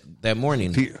guest that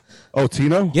morning.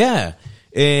 Tino? Yeah,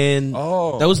 and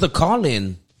Oh. that was the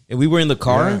call-in. And we were in the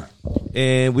car,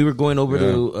 and we were going over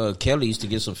to Kelly's to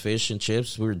get some fish and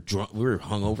chips. We were drunk. We were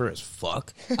hungover as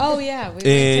fuck. Oh yeah. We went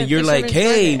And to you're like,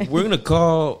 Fisherman's hey, Market. we're going to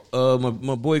call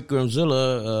my boy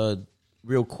Grimzilla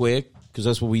real quick, because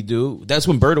that's what we do. That's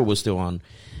when Berto was still on.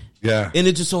 Yeah. And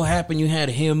it just so happened you had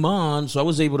him on, so I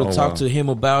was able to talk to him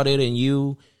about it and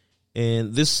you.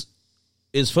 And this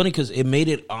is funny because it made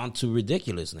it onto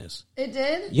Ridiculousness. It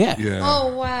did? Yeah. Yeah.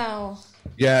 Oh, wow.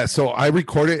 Yeah, so I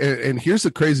recorded, and here's the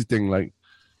crazy thing: like,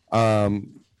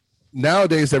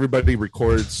 nowadays everybody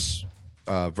records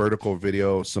vertical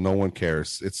video, so no one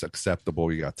cares. It's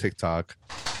acceptable. You got TikTok,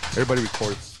 everybody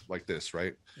records like this,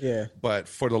 right? Yeah. But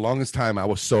for the longest time, I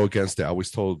was so against it. I always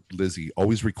told Lizzie,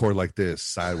 always record like this,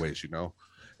 sideways, you know.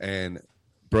 And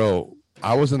bro,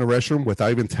 I was in the restroom without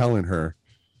even telling her.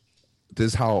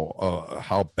 This is how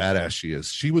badass she is.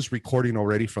 She was recording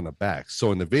already from the back.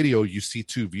 So in the video, you see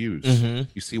 2 views.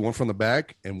 You see one from the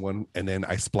back and one, and then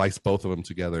I spliced both of them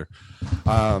together.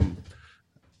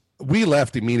 We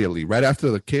left immediately. Right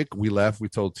after the kick, we left. We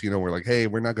told Tino, we're like, hey,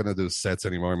 we're not going to do sets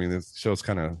anymore. I mean, this show's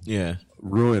kind of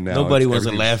ruined now. Nobody wants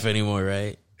to laugh anymore,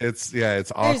 right? It's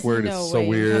There's awkward. no It's so way you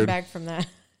weird. come back from that.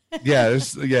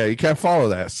 You can't follow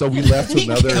that. So we left to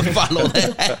another. Follow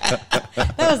that.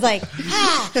 I was like,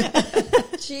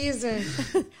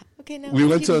 Jesus. okay, now We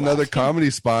let's went to keep another watching. comedy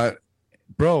spot,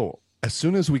 bro. As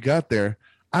soon as we got there,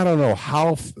 I don't know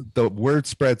how the word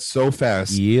spread so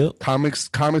fast. Yep.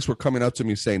 Comics were coming up to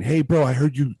me saying, "Hey, bro, I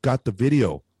heard you got the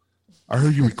video. I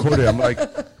heard you recorded." I'm like,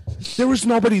 there was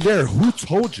nobody there. Who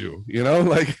told you? You know,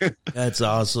 like. That's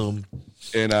awesome.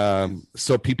 And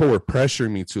so people were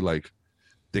pressuring me to, like,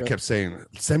 they kept saying,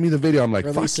 "Send me the video." I'm like,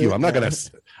 Release "Fuck you! it, I'm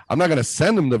not gonna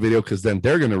send them the video because then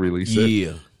they're gonna release it."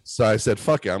 Yeah. So I said,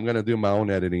 "Fuck it! I'm gonna do my own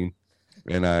editing."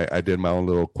 and I did my own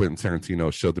little Quentin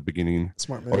Tarantino show at the beginning,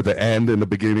 Smart or move. the end in the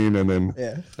beginning, and then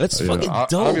Yeah. That's you know, fucking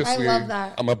dope. obviously, I love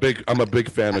that. I'm a big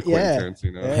fan of Quentin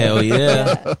Tarantino. Hell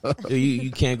yeah.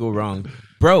 You can't go wrong.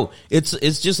 Bro, it's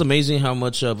just amazing how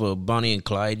much of a Bonnie and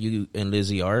Clyde you and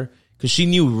Lizzie are. Because she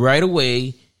knew right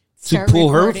away to Start pull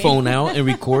her recording. phone out and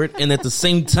record. And at the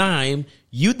same time,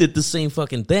 you did the same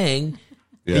fucking thing.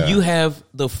 Yeah. And you have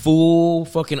the full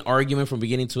fucking argument from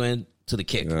beginning to end to the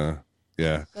kick.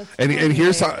 Yeah. And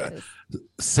here's how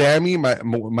Sammy, my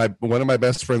one of my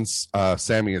best friends,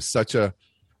 Sammy, is such a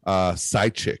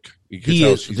side chick. You can He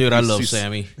tell is, dude. I love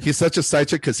Sammy. He's such a side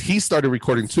chick because he started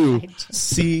recording too.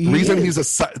 See, The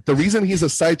reason he's a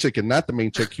side chick and not the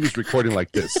main chick, he was recording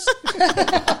like this.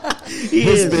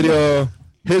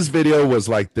 His video was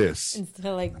like this. Instead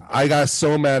of like, I got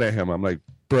so mad at him. I'm like,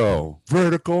 bro,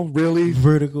 vertical, really?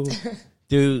 vertical.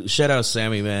 Dude, shout out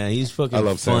Sammy, man. He's fucking I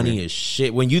love funny Sammy. as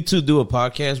shit. When you two do a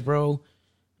podcast, bro,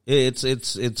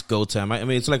 it's go time. I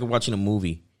mean, it's like watching a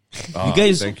movie. You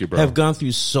guys thank you, bro. have gone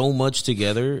through so much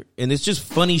together, and it's just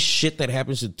funny shit that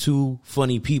happens to two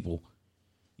funny people.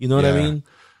 You know what I Yeah. mean?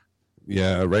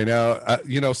 Yeah, right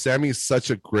now, Sammy's such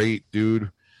a great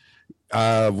dude.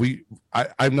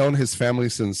 I've known his family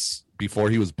since before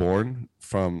he was born,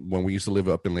 from when we used to live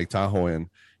up in Lake Tahoe, and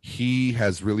he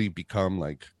has really become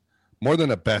like more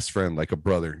than a best friend, like a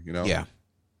brother, you know? Yeah.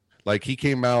 Like he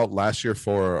came out last year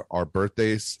for our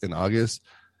birthdays in August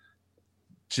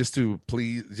just to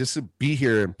be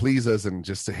here and please us and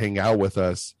just to hang out with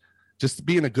us, just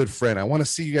being a good friend. I want to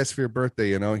see you guys for your birthday,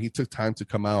 you know? He took time to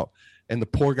come out, and the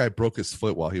poor guy broke his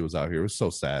foot while he was out here. It was so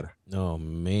sad. Oh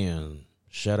man,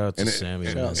 shout out to Sammy.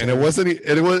 Man. And it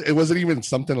wasn't even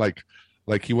something like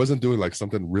he wasn't doing like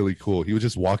something really could. He was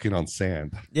just walking on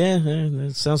sand. Yeah,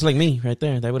 that sounds like me right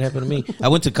there. That would happen to me. I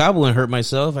went to Cabo and hurt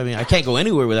myself. I mean, I can't go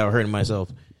anywhere without hurting myself.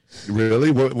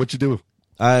 Really? What'd you do?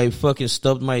 I fucking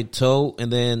stubbed my toe,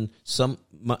 and then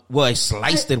I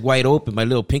sliced it wide open, my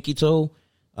little pinky toe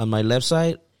on my left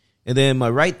side. And then my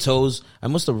right toes, I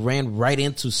must have ran right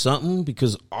into something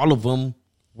because all of them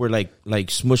were like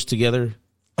smushed together.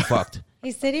 Fucked.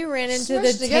 he said he ran into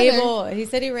Smushed the together. table. He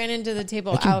said he ran into the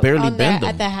table I can out barely on bend them.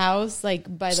 at the house, like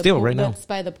by the Still, pool. right now. That's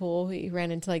by the pool. He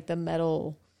ran into like the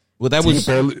metal. Well, that You was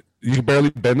can barely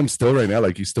bend them still right now.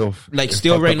 Like you still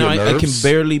still fucked right up now. your I can nerves?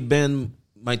 barely bend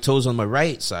my toes on my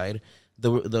right side.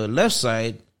 The left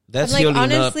side, that's I'm like, healing up.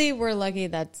 honestly, we're lucky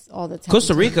that's all the time.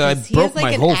 Costa Rica, I He has, broke like,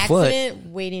 my an whole foot. accident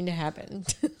waiting to happen.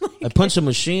 I punched a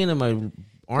machine and my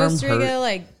arm Costa Rica, hurt.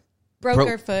 like, broke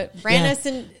our foot, ran Yeah. us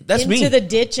That's into me. the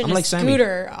ditch in I'm a like Sammy.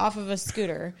 scooter, off of a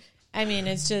scooter. I mean,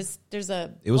 it's just, there's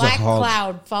a It was a black hog.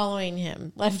 cloud following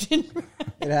him left and right.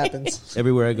 It happens.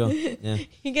 Everywhere I go. Yeah.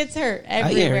 He gets hurt get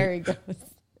everywhere hurt. he goes.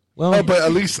 Well, Oh, but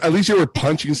at least you were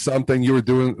punching something. You were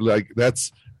doing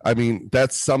that's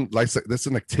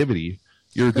an activity.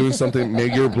 You were doing something.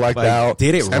 Maybe you were blacked But I out.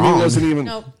 did it Sammy wrong. wasn't even.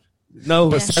 Nope. no,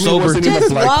 But Sammy sober. wasn't even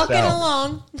Just blacked walking out.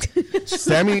 along.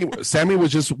 Sammy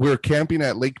was just, we were camping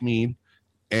at Lake Mead,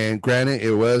 and granted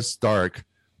it was dark,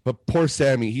 but poor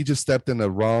Sammy, he just stepped in the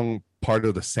wrong part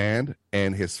of the sand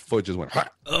and his foot just went, "Ha!"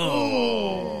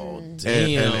 Oh,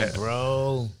 damn, and-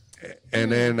 bro.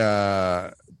 and then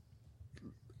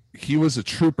he was a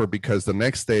trooper because the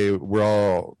next day we're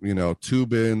all,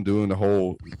 tubing, doing the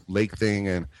whole lake thing,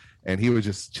 and he was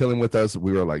just chilling with us.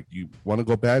 We were like, you want to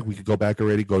go back? We could go back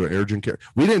already, go to urgent care.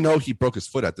 We didn't know he broke his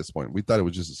foot at this point. We thought it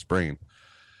was just a sprain.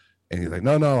 And he's like,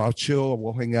 no, I'll chill.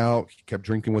 We'll hang out. He kept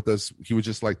drinking with us. He was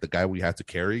just like the guy we had to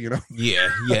carry, Yeah.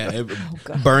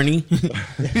 Bernie.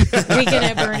 Weekend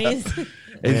at Bernie's.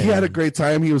 And he had a great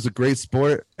time. He was a great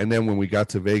sport. And then when we got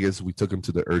to Vegas, we took him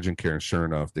to the urgent care, and sure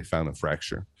enough, they found a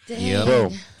fracture. Yep.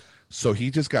 Bro, so he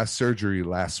just got surgery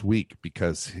last week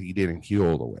because he didn't heal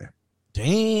all the way.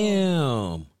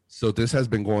 Damn. So this has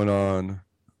been going on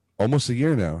almost a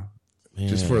year now,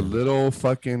 just for a little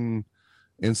fucking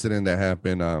incident that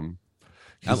happened.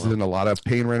 He's in a lot of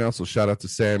pain right now. So shout out to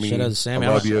Sammy. Shout out to Sammy. I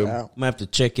love I'm you. gonna have to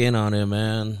check in on him,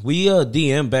 man. We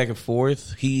DM back and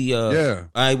forth. He Yeah.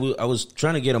 I was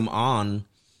trying to get him on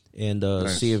and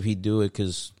Nice. see if he'd do it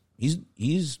because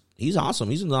he's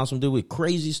awesome. He's an awesome dude with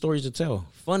crazy stories to tell,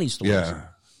 funny stories. Yeah,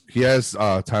 he has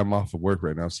time off of work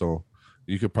right now, so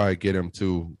you could probably get him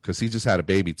too because he just had a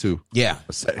baby too. Yeah.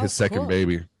 His second cool.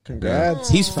 baby. Congrats.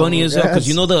 He's funny as hell because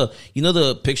Congrats. you know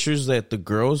the pictures that the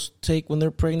girls take when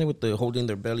they're pregnant with the holding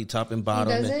their belly top and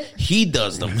bottom. does and it? He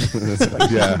does them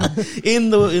Yeah, in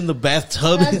the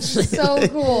bathtub. That's so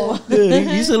cool. Dude,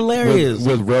 he's hilarious.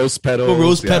 with rose petals. With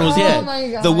rose petals, yeah. Oh my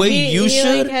God. The way He, you he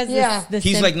should. like has Yeah. this,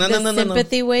 He's like, no,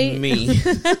 sympathy weight. Me.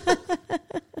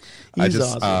 I He's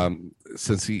just awesome.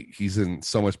 since he's in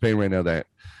so much pain right now that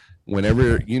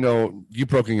whenever you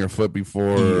broken your foot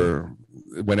before,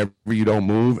 whenever you don't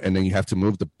move and then you have to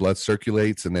move, the blood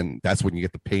circulates, and then that's when you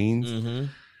get the pains.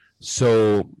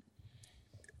 So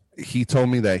he told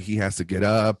me that he has to get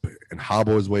up and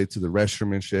hobble his way to the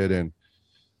restroom and shit. And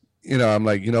I'm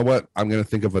like, you know what? I'm gonna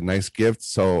think of a nice gift,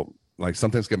 so like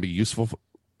something's gonna be useful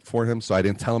for him. So I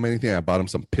didn't tell him anything. I bought him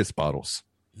some piss bottles.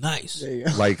 Nice. There you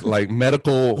go. Like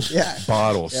medical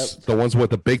bottles, the ones with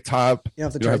the big top. You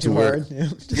don't have to try too hard.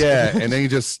 Yeah, and then you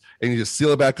just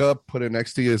seal it back up, put it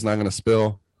next to you. It's not gonna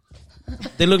spill.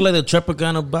 They look like the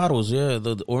Tropicana bottles,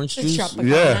 the orange juice.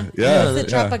 Yeah. The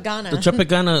Tropicana. The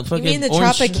Tropicana fucking You mean the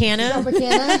orange. Tropicana?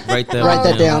 Write that, Write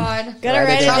that down. God. Gotta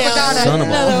write it down. Son of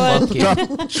a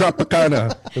fucking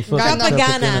Tropicana. the fucking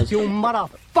Tropicana. You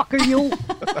motherfucker, you.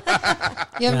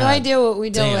 You have no idea what we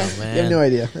deal with. man. You have no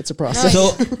idea. It's a process.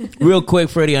 So, real quick,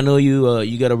 Freddie, I know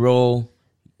you got a roll.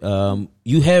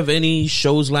 You have any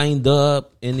shows lined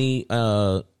up? Any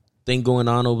thing going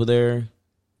on over there?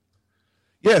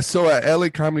 Yeah, so at LA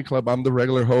Comedy Club, I'm the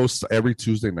regular host every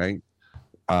Tuesday night.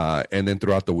 And then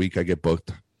throughout the week, I get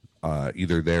booked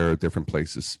either there or different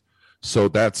places. So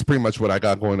that's pretty much what I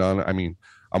got going on. I mean,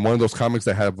 I'm one of those comics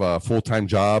that have a full-time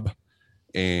job,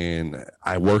 and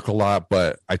I work a lot,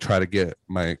 but I try to get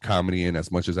my comedy in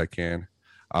as much as I can.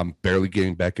 I'm barely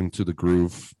getting back into the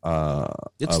groove.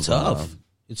 It's tough.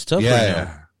 It's tough yeah, right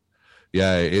now.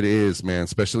 Yeah, it is, man.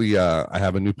 Especially I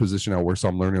have a new position at work, so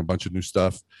I'm learning a bunch of new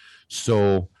stuff.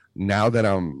 So now that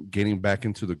I'm getting back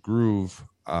into the groove,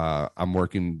 I'm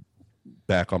working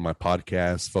back on my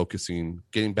podcast,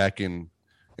 getting back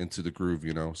into the groove,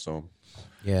 So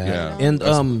Yeah.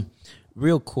 And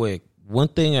real quick, one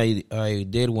thing I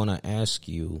did want to ask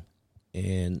you,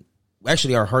 and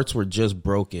actually our hearts were just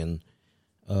broken.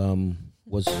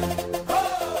 Was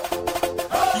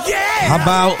how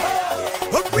about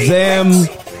them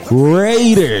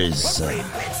Raiders?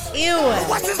 Ew.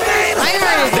 What's his name?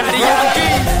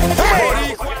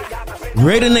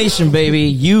 Raider Nation, baby.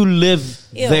 You live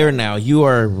Ew. there now. You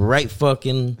are right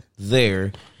fucking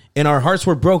there. And our hearts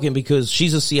were broken because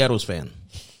she's a Seattle's fan.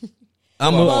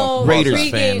 I'm a Raiders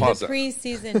fan. The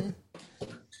preseason.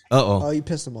 Oh, you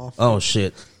pissed him off. Oh,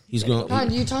 shit. He's going.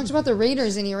 God, you talked about the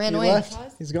Raiders and he ran He away. left.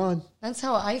 He's gone. That's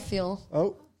how I feel.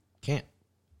 Oh, Can't.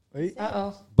 wait.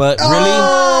 Uh-oh. But really?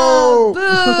 Oh,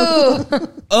 Boo!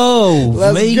 Oh,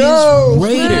 Let's Vegas go.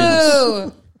 Raiders.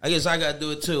 Boo! I guess I got to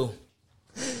do it too.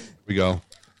 we go. All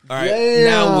right.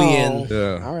 Now we in.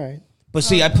 Yeah. all right. But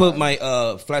see, I put my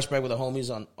flashback with the homies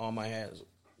on my hands.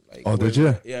 Like, Oh, did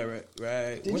you? Yeah, right.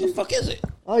 Where the fuck is it?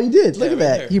 Oh, you did. Look Yeah, at right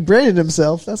that. there. He branded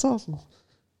himself. That's awesome.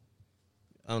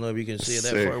 I don't know if you can see it that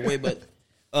Sick. far away, but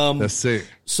That's sick.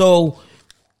 so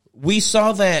we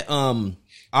saw that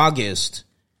August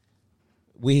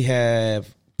we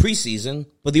have preseason,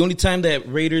 but the only time that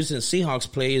Raiders and Seahawks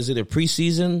play is either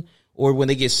preseason or when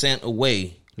they get sent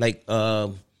away. Like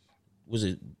was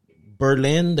it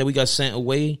Berlin that we got sent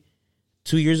away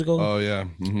 2 years ago? Oh yeah.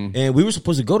 Mm-hmm. And we were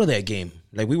supposed to go to that game.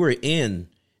 Like we were and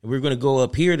we were going to go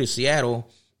up here to Seattle,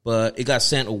 but it got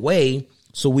sent away.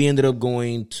 So we ended up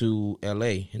going to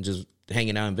LA and just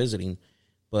hanging out and visiting.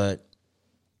 But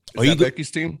Is that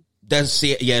Becky's team?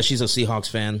 yeah, she's a Seahawks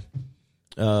fan.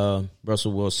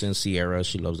 Russell Wilson, Sierra,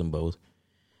 she loves them both.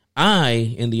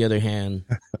 I, on the other hand,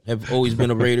 have always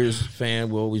been a Raiders fan.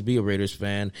 Will always be a Raiders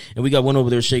fan. And we got one over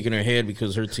there shaking her head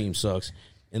because her team sucks.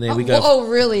 And then we got Oh,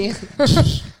 really?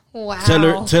 Wow. tell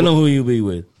them who you be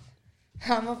with.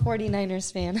 I'm a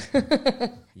 49ers fan.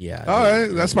 Yeah. All right,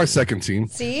 that's my second team.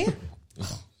 See?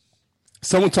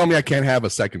 Someone told me I can't have a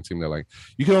second team. They're like,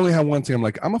 you can only have one team. I'm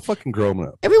like, I'm a fucking grown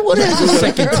up. Everyone has a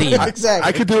second team. Exactly.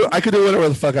 I could do whatever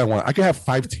the fuck I want. I could have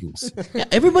 5 teams. Yeah,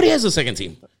 everybody has a second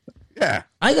team. Yeah,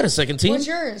 I got a second team. What's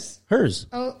yours? Hers.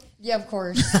 Oh, yeah, of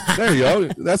course. there you go.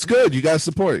 That's good. You guys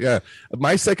support. Yeah,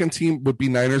 my second team would be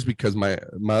Niners because my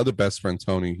other best friend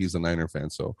Tony, he's a Niner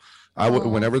fan. So I would,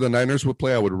 whenever the Niners would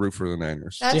play, I would root for the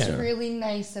Niners. That's Yeah. really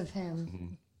nice of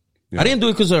him. I didn't do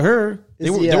it because of her. They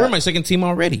Is were, the, they were my second team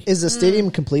already. Is the stadium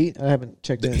complete? I haven't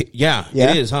checked in. Yeah,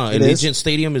 Yeah, it is, huh? it is. Allegiant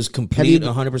Stadium is complete you-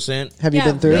 100%. Have you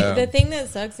been through it? The thing that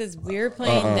sucks is we're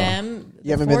playing them You the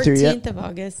haven't been through it yet? 14th of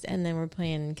August, and then we're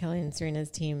playing Kelly and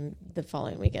Serena's team the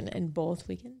following weekend. And both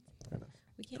weekends,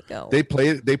 we can't go. They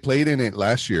played in it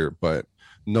last year, but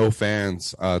no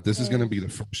fans. This is going to be the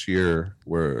first year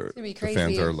where gonna be the fans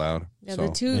crazy. are allowed. yeah, So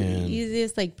the two Man.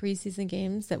 easiest preseason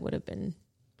games that would have been.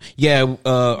 Yeah,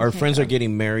 our friends are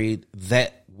getting married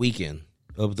that weekend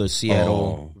of the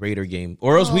Seattle Raider game.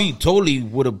 Or else we totally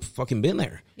would have fucking been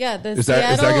there. Yeah, the is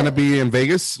that going to be in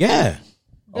Vegas? Yeah.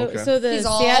 Okay. So the He's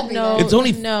all Seattle, be no, there. It's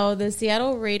only- no, the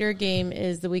Seattle Raider game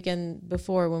is the weekend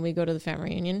before when we go to the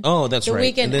family reunion. Oh, that's the right.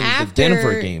 weekend And then after the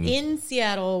Denver game. in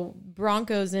Seattle,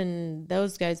 Broncos and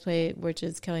those guys play, which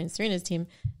is Kelly and Serena's team.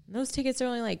 And those tickets are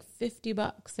only like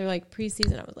 $50. They're like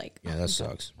preseason. I was like, Yeah, that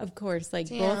sucks. of course, like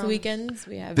both Damn. weekends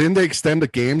we have. Didn't they extend the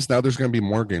games? Now there's going to be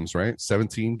more games, right?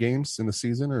 17 games in the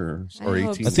season or I hope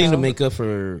 18? I think So- to make up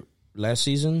for last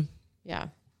season. Yeah.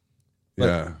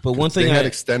 Yeah. but one thing they had I-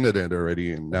 extended it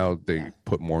already, and now they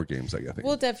put more games, I think.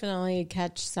 We'll definitely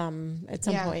catch some at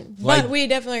some Yeah. point. Like- But we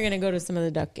definitely are going to go to some of the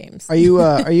Duck games. Are you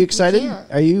excited?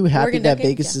 can't. Are you happy Oregon that Ducks?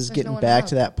 Vegas Yeah. is There's getting no one back out.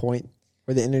 to that point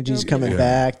where the energy's Yeah. coming Yeah.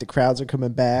 back, the crowds are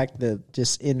coming back, the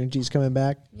just energy's coming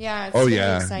back? Yeah. It's Oh really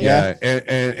yeah, exciting. yeah,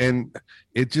 and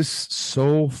it just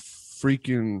so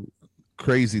freaking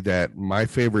crazy that my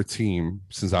favorite team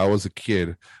since I was a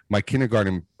kid, my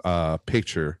kindergarten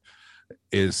picture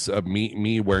is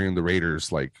me wearing the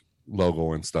Raiders like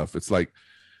logo and stuff. It's like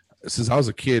since I was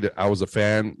a kid, I was a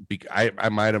fan. I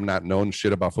might have not known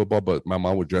shit about football, but my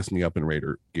mom would dress me up in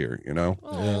Raider gear, you know. Yeah,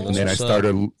 And that's then I what's up.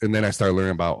 started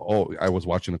learning about. Oh, I was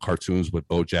watching the cartoons with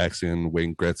Bo Jackson,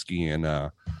 Wayne Gretzky,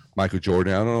 and Michael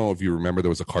Jordan. I don't know if you remember, there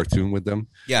was a cartoon with them,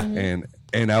 Yeah.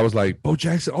 and I was like, Bo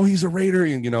Jackson. Oh, he's a Raider,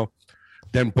 and you know.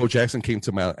 Then Bo Jackson came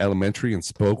to my elementary and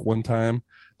spoke one time.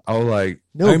 I was like,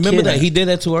 No, I remember kidding. that he did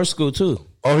that to our school too.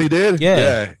 oh, he did.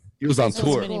 Yeah. He was on So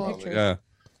tour. many pictures. Yeah.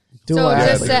 Dual So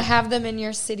just athlete. to have them in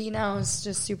your city now is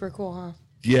just super cool, huh?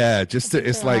 Yeah, just to,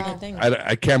 it's They're like all things.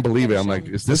 I can't believe it. I'm like,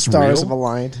 is this Stars real? have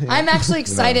aligned. Yeah. I'm actually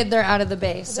excited they're out of the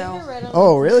Bay. So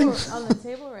Oh, really? On the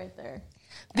table right there.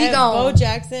 Be I have gone. Bo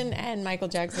Jackson and Michael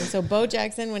Jackson. So Bo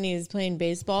Jackson when he was playing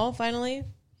baseball finally,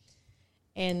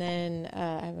 and then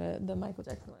I have the Michael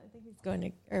Jackson one. I think he's going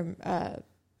to.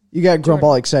 You got Grump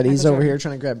all Jordan. excited. He's Michael over Jordan. here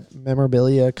trying to grab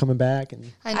memorabilia coming back,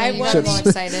 and I know I you won guys are all these-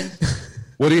 excited.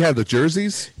 What do you have? The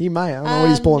jerseys? he might. I don't know what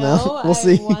he's pulling no, out. We'll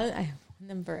see. I won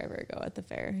them forever ago at the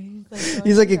fair.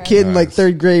 He's like a kid in like Nice.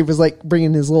 third grade, was like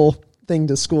bringing his little thing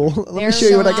to school. Let me show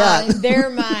you what I got. They're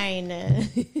mine.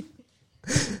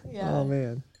 Yeah, Oh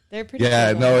man. they're pretty.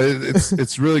 Yeah, cool, no, though.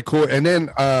 it's really cool. And then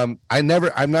I'm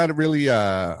not really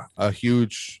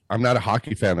I'm not a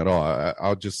hockey fan at all.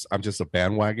 I'm just a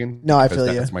bandwagon. No, I because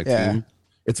feel you. That's my Yeah. team.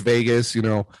 It's Vegas, you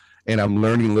know, and I'm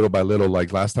learning little by little.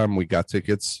 Like last time we got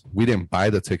tickets, we didn't buy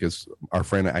the tickets. Our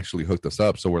friend actually hooked us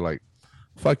up, so we're like,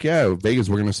 "Fuck yeah, Vegas,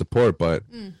 we're gonna support." But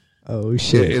Oh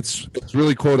shit. it's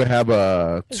really cool to have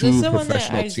Is two this the one that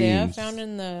professional Isaiah teams. found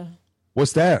in the?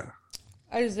 What's that?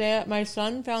 Isaiah, my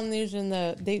son found these in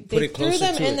the. They Put it threw closer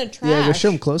them to in it. the trash. Yeah, go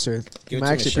show him closer. Give it I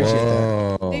to actually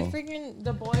Michelle. appreciate that. Oh, They freaking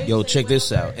the boys. Yo, they check went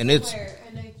this over out, and it's somewhere,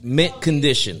 and they threw mint all these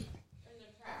condition. in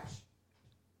the trash.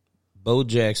 Bo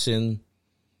Jackson.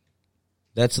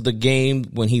 That's the game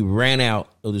when he ran out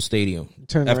of the stadium.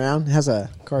 Turn After- around. It has a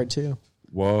card too.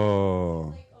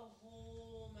 whoa!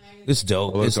 It's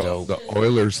dope. Oh, It's the, dope. the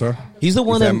Oilers, huh? He's the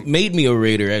one Is that that- made me a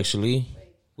Raider. Actually,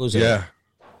 what was that? Yeah.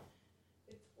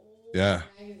 Yeah.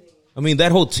 I mean,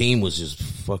 that whole team was just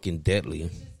fucking deadly.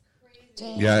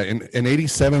 Yeah, in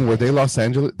 '87, were they Los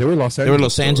Angeles? They were Los Angeles. They were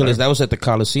Los Angeles. right? That was at the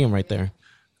Coliseum right there,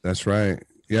 That's right.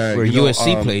 Yeah, where you know,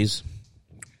 USC plays.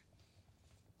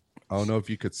 I don't know if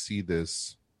you could see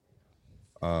this.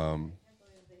 I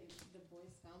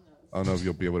don't know if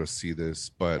you'll be able to see this,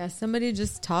 but Yeah, somebody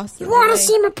just tossed it. Want away. to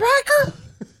see my packer?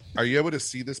 are you able to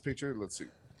see this picture? Let's see.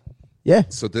 Yeah.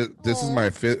 So this is my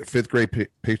fifth grade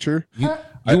picture. You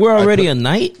I- were I already put- a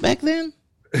knight back then.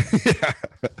 Behind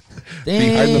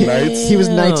the Knights. He was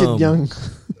knighted young.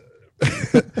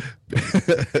 Almost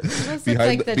looks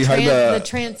behind- like the, behind the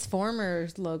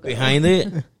Transformers logo. Behind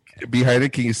it, Behind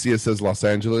it, can you see it says Los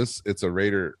Angeles? It's a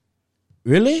Raider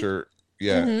really? shirt.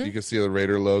 Yeah, Mm-hmm. you can see the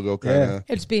Raider logo kind of.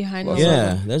 It's behind Well, the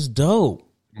Yeah, logo. that's dope.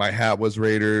 My hat was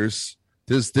Raiders.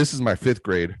 This is my fifth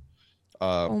grade.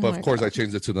 But Oh my of course, God. I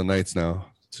changed it to the Knights now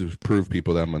to prove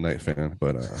people that I'm a Knight fan.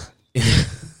 But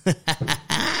just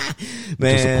a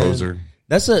Man, poser.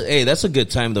 that's a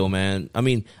good time though, man. I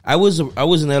mean, I was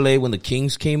in LA when the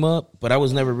Kings came up, but I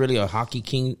was never really a hockey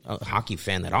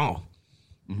fan at all.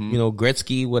 Mm-hmm. You know,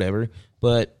 Gretzky, whatever.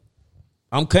 But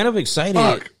I'm kind of excited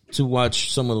Fuck. to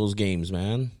watch some of those games,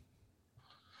 man.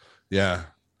 Yeah,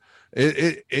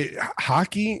 it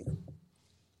hockey.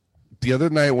 The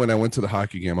other night when I went to the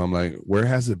hockey game, I'm like, where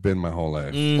has it been my whole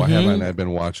life? Why have I not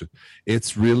been watching?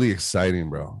 It's really exciting,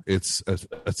 bro. It's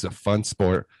a fun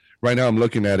sport. Right now, I'm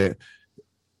looking at it.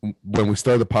 When we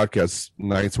started the podcast,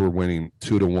 Knights were winning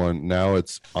 2-1. Now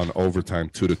it's on overtime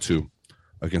 2-2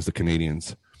 against the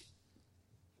Canadians.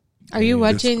 Are you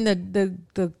watching the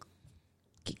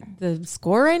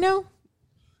score right now?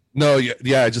 No,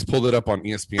 yeah, I just pulled it up on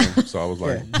ESPN, so I was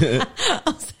like, I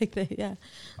was like, yeah.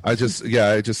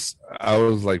 I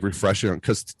was like refreshing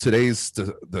because today's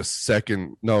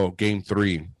the game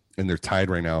 3, and they're tied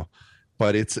right now.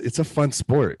 But it's a fun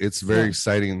sport. It's very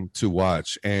exciting to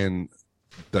watch, and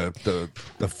the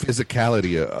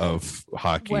physicality of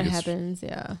hockey. What happens?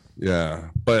 Yeah. Yeah,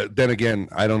 but then again,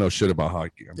 I don't know shit about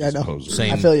hockey. I'm just a poser.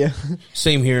 Same. I feel you.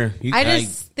 Same here. I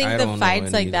just think the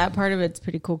fights like that part of it's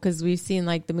pretty cool because we've seen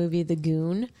like the movie The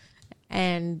Goon,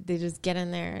 and they just get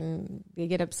in there and they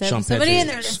get upset with somebody, and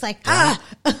they're just like,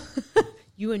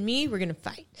 you and me, we're gonna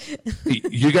fight.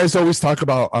 You guys always talk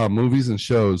about movies and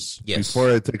shows. Yes.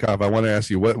 Before I take off, I want to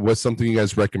ask you what's something you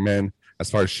guys recommend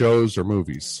as far as shows or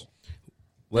movies.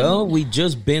 Well, we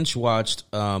just binge watched.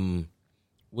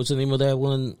 What's the name of that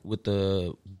one with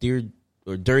the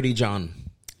Dirty John?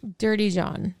 Dirty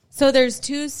John. So there's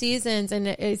 2 seasons, and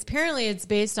apparently it's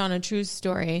based on a true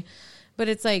story, but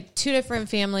it's like 2 different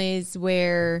families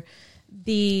where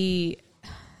the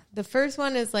first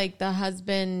one is like the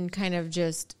husband kind of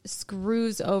just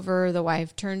screws over the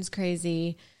wife, turns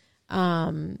crazy,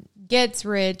 gets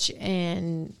rich,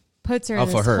 and puts her in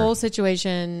this whole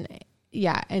situation.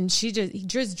 Yeah, and he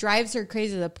just drives her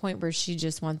crazy to the point where she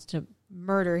just wants to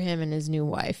murder him and his new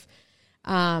wife.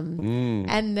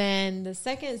 And then the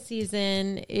second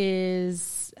season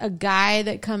is a guy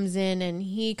that comes in and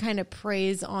he kind of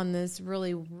preys on this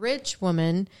really rich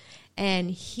woman, and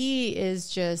he is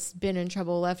just been in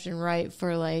trouble left and right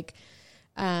for like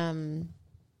doing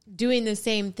the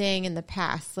same thing in the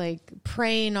past, like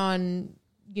preying on,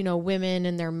 women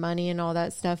and their money and all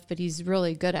that stuff, but he's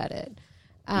really good at it.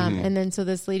 And then so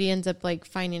this lady ends up like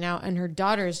finding out, and her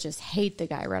daughters just hate the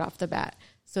guy right off the bat.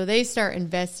 So they start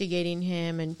investigating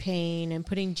him and paying and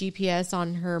putting GPS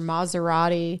on her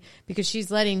Maserati because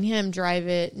she's letting him drive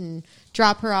it and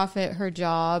drop her off at her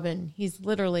job. And he's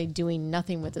literally doing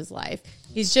nothing with his life.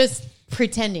 He's just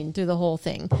pretending through the whole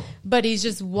thing, but he's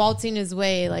just waltzing his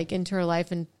way like into her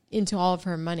life and into all of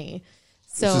her money.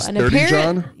 So an Dirty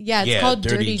John? Yeah, it's called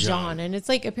Dirty John. And it's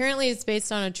like, apparently it's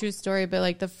based on a true story, but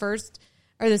like the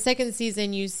second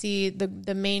season, you see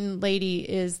the main lady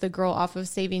is the girl off of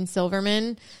Saving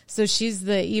Silverman. So she's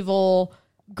the evil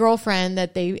girlfriend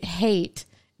that they hate.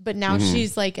 But now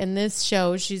she's like, in this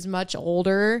show, she's much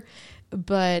older,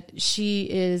 but she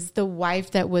is the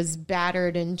wife that was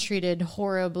battered and treated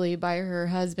horribly by her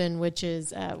husband, which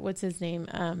is, what's his name?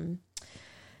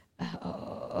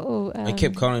 I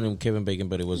kept calling him Kevin Bacon,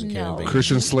 but it wasn't Kevin Bacon.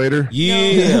 Christian Slater?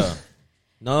 Yeah.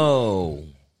 No.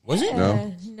 Was it?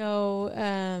 No.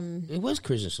 It was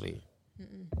Christian Slater.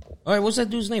 All right, what's that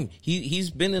dude's name? He's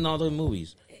been in all the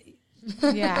movies.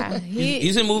 Yeah,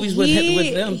 he's in movies with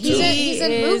them too. He's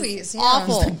in movies. Yeah.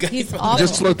 Awful. He's awful.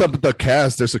 Just looked up the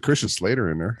cast. There's a Christian Slater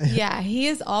in there. Yeah, he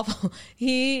is awful.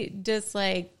 He just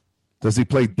like does he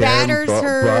play Dan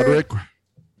Broderick?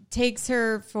 Takes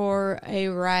her for a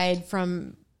ride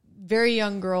from very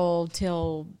young girl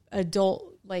till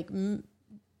adult, like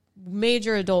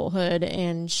major adulthood,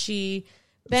 and she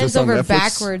bends over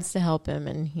backwards to help him,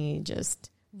 and he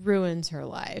just ruins her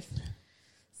life.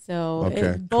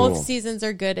 So both seasons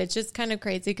are good. It's just kind of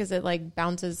crazy because it like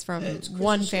bounces from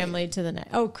one family to the next.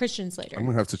 Oh, Christian Slater. I'm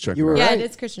gonna have to check. You were yeah, right.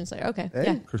 it's Christian Slater. Okay,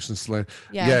 Hey. Christian Slater.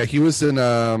 Yeah. Yeah, he was in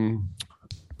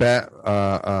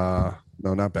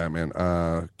no, not Batman.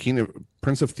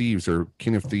 Prince of Thieves or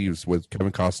King of Thieves with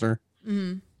Kevin Costner.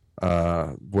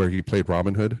 Where he played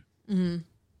Robin Hood.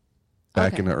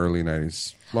 Back in the early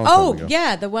 90s. Oh,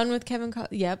 yeah, the one with Kevin Costner.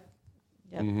 Yep.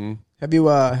 Have you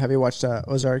watched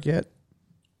Ozark yet?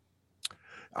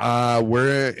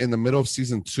 We're in the middle of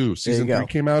season 2. Season 3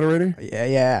 came out already?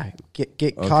 Yeah.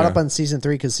 Get caught up on season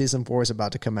 3 because season 4 is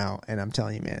about to come out, and I'm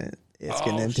telling you, man, it's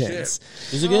getting intense.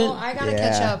 Shit. Is it good? Oh, I gotta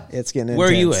catch up. It's getting intense. Where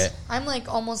are you at? I'm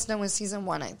like almost done with season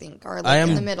 1, I think, or I like am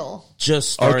in the middle.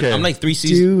 Just started. Okay. I'm like 3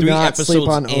 Do not episodes sleep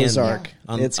on in. Ozark.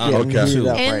 It's getting Okay. heated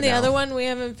up And right the now. other one we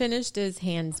haven't finished is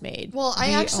Handsmaid. Well,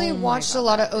 I actually watched a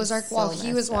lot of Ozark so while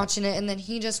he was messed up. watching it, and then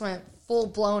he just went full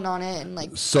blown on it and like.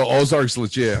 So Ozark's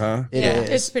legit, huh? It Yeah, is.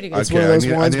 it's pretty good. It's Okay, one of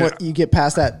those I ones need- where you get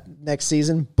past that next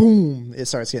season, boom, it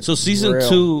starts getting So season real.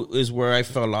 2 is where I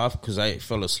fell off because I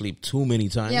fell asleep too many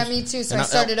times. Yeah, me too. So And I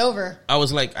started over. I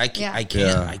was like, I can't,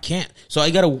 Yeah. I can't. So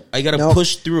I gotta Nope.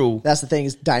 push through. That's the thing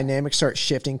is dynamics start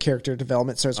shifting, character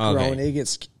development starts Okay. growing. It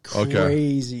gets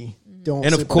crazy. Don't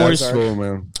And of sleep on course- Ozark. Cool,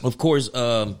 man. Of course,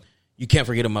 you can't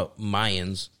forget about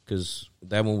Mayans because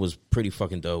that one was pretty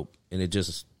fucking dope. And it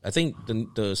just, I think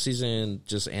the season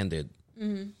just ended.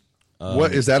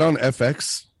 What is that on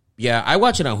FX? Yeah, I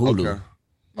watch it on Hulu. Okay.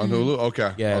 On Hulu?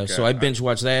 Okay. Yeah, Okay. so I binge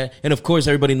watch that. And of course,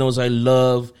 everybody knows I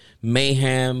love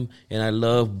mayhem and I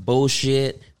love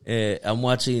bullshit. I'm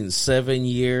watching 7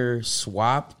 Year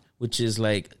Swap, which is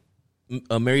like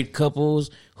married couples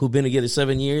who've been together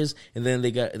 7 years, and then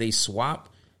they swap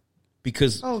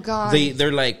because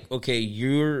they're like, okay,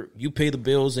 you pay the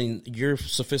bills and you're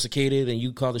sophisticated and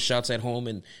you call the shots at home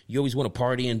and you always want to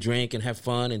party and drink and have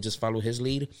fun and just follow his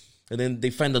lead, and then they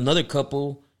find another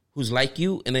couple who's like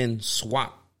you and then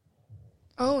swap.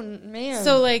 Oh man!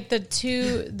 So like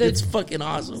it's fucking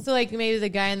awesome. So like maybe the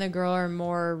guy and the girl are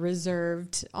more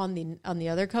reserved on the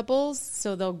other couples,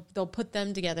 so they'll put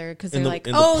them together because they're like,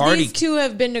 these two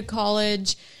have been to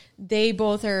college. They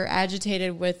both are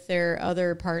agitated with their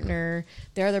other partner.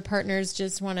 Their other partners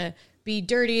just want to be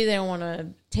dirty. They don't want to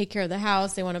take care of the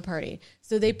house. They want to party.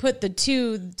 So they put the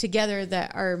two together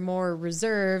that are more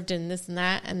reserved and this and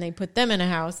that, and they put them in a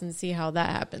house and see how that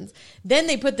happens. Then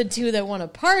they put the two that want to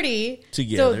party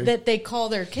together, so that they call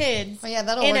their kids. Oh yeah,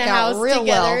 that'll in work a house out real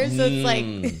together. well. So it's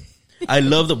like. I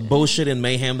love the bullshit and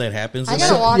mayhem that happens. I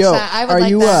gotta watch that. I would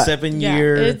like that. 7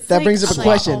 year. That brings up a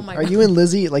question. Oh my Are God. you and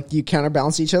Lizzie like do you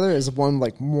counterbalance each other? Is one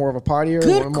like more of a partier,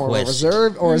 Good one more of a question.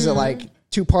 reserved, or is it like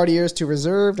 2 partiers, 2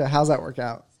 reserved? Or how's that work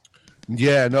out?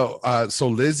 Yeah, no. So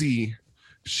Lizzie,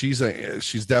 she's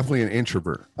definitely an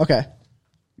introvert. Okay.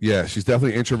 Yeah, she's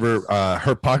definitely an introvert.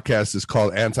 Her podcast is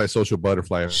called Antisocial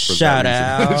Butterfly. Shout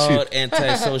out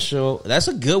Antisocial. That's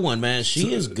a good one, man.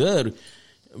 She is good.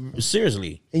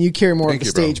 Seriously. And you carry more of Thank the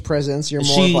you, bro. stage presence. You're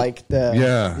more of like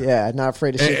the not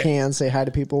afraid to shake hands, say hi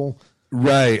to people.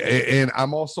 Right, and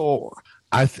I'm also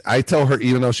I tell her,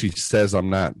 even though she says I'm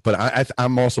not, but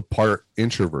I'm also part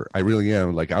introvert. I really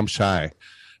am. Like I'm shy,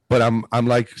 but I'm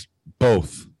like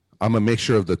both. I'm a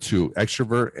mixture of the two,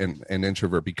 extrovert and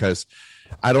introvert, because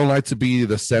I don't like to be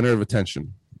the center of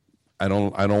attention. I'm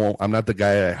not the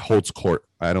guy that holds court.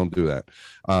 I don't do that.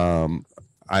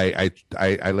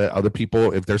 I let other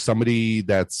people, if there's somebody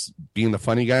that's being the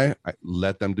funny guy, I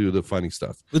let them do the funny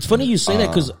stuff. It's funny you say that,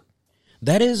 because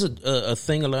that is a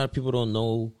thing a lot of people don't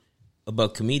know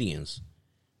about comedians.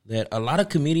 That a lot of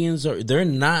comedians they're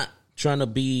not trying to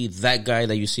be that guy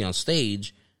that you see on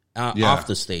stage, off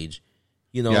the stage.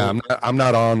 You know, yeah, I'm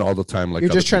not on all the time. Like you're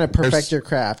just trying to people. perfect your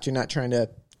craft. You're not trying to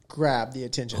grab the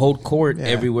attention. Hold court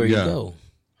everywhere you go.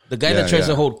 The guy that tries yeah.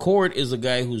 to hold court is a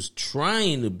guy who's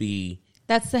trying to be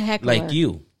That's the heckler. like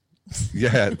you.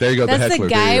 Yeah, there you go. That's the heckler.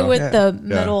 the guy There you go. with the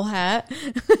metal hat.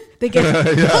 The guy.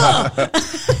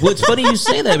 Well, it's funny you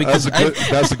say that because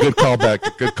That's a good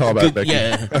callback. Good callback, Becky.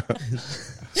 yeah.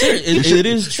 It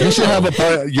is true. You should have a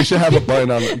button. You should have a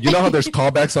button on. You know how there's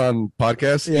callbacks on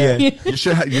podcasts. Yeah. You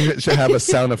should have a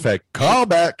sound effect.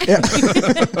 Callback.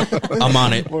 I'm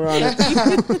on it. We're on it.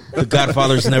 The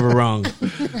Godfather's never wrong.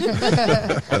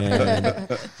 That's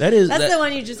the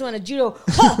one you just want to judo.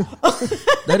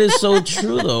 That is so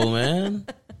true, though, man.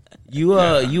 You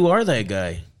are that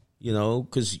guy, you know,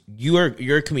 because you're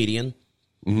a comedian.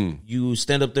 Mm-hmm. You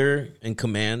stand up there and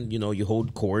command. You know, you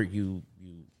hold court. You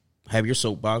have your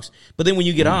soapbox, but then when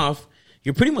you get off,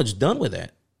 you're pretty much done with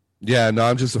that. Yeah, no,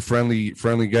 I'm just a friendly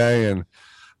guy, and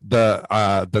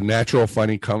the natural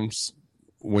funny comes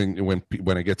when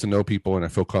I get to know people and I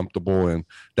feel comfortable, and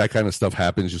that kind of stuff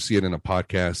happens. You see it in a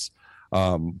podcast,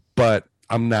 but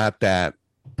I'm not that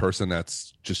person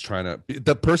that's just trying to.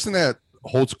 The person that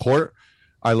holds court,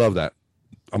 I love that.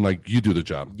 I'm like, you do the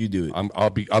job. You do it. I'll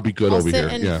be good I'll over sit here.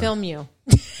 and Yeah. film you.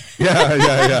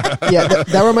 Yeah. Yeah,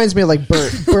 that reminds me of like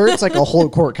Bert. Bert's like a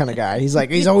hold court kind of guy. He's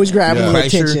always grabbing Yeah. the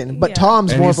attention. But Yeah.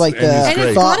 Tom's And more of he's- like and he's the great. And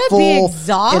it's gotta be thoughtful,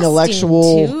 exhausting,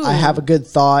 intellectual. too. I have a good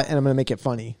thought and I'm going to make it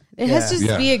funny. It has to just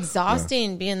Yeah. be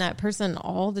exhausting being that person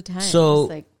all the time. So, It's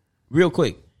like, real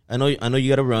quick, I know you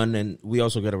got to run, and we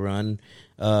also got to run.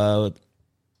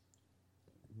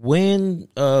 When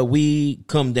we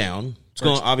come down, it's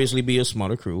going to obviously be a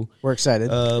smaller crew. We're excited.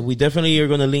 We definitely are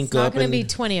going to link it's not up. going to and- be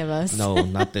 20 of us. No,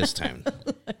 not this time.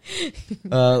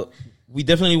 We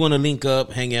definitely want to link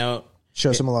up, hang out,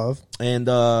 Show some love. and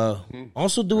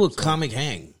also do a comic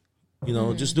hang. You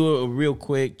know, just do a real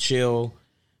quick, chill,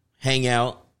 hang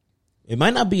out. It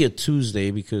might not be a Tuesday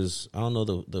because I don't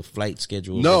know the flight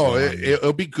schedule. No,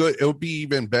 it'll be good. It'll be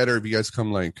even better if you guys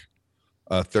come like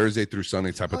Thursday through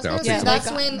Sunday type of thing. I'll take some-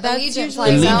 That's when That's Allegiant usually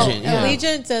flies out. Allegiant, yeah.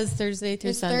 Allegiant says Thursday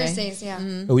through It's Sunday. Thursdays,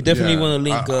 yeah. we definitely Yeah. want to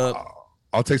link up.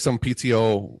 I'll take some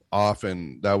PTO off,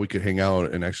 and that we could hang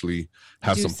out and actually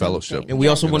have Do some fellowship. something. And we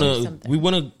Yeah, also do want to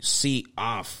something. see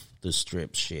off the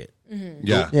strip shit.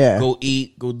 Yeah. Yeah. Go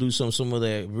eat, go do some of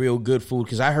that real good food,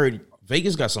 because I heard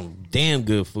Vegas got some damn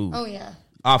good food Oh yeah.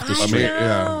 off the I I mean, strip. know.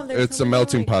 yeah, There's it's a so many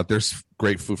melting like- pot. There's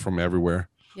great food from everywhere.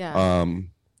 Yeah.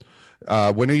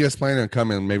 When are you guys planning on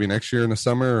coming? Maybe next year in the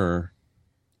summer, or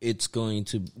It's going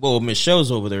to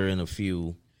Michelle's over there in a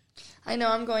few. I know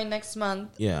I'm going next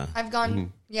month. Yeah. I've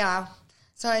gone. Yeah.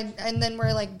 So and then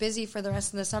we're like busy for the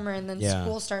rest of the summer, and then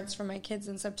school starts for my kids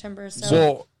in September.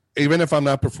 So even if I'm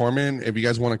not performing, if you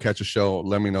guys want to catch a show,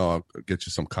 let me know. I'll get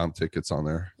you some comp tickets on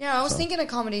there. Yeah, I was thinking a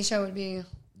comedy show would be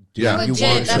You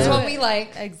legit. That's what we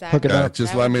like. Exactly. Hook it up.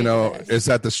 Just let me know. It's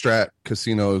at the Strat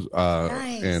Casino.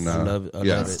 Nice. And I love it.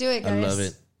 Let's do it, guys. I love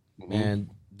it. And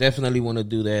definitely want to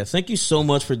do that. Thank you so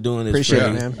much for doing this. Appreciate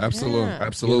Freddie. it, man. Absolutely. Yeah.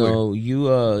 Absolutely. You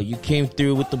know, you came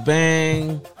through with the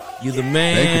bang. You the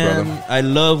man. Thank you, brother. I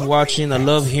love watching. I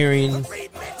love hearing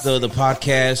the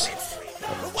podcast.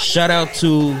 Shout out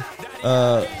to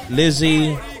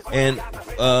Lizzie and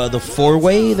the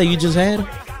 4-way that you just had.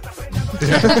 What? You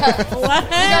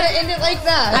gotta end it like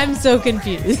that. I'm so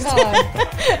confused.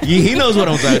 He knows what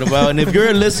I'm talking about. And if you're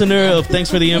a listener of Thanks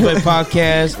for the Invite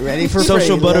podcast, Ready for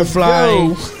Social Freddie, let's Butterfly,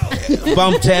 go.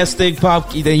 Bumptastic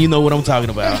Pop, then you know what I'm talking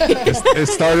about. It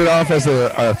started off as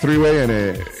a 3-way and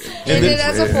it Ended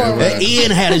as a 4-way.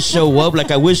 Ian had to show up.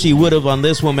 Like, I wish he would have on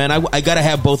this one, man. I got to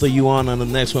have both of you on the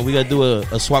next one. We got to do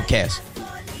a swap cast.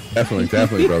 Definitely,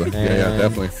 brother. Yeah,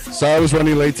 definitely. Sorry I was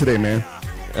running late today, man.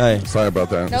 Hey, Sorry about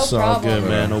that. No it's all problem. good,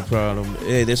 man. No problem.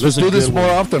 Hey, this Let's was a do this good more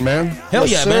one. often, man. Hell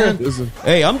Yes, yeah, sir. man. This is-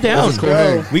 Hey, I'm down. This is cool,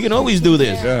 man. We can always do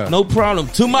this. Yeah. No problem.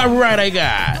 To my right, I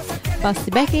got.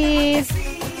 Busty Becky.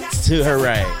 To her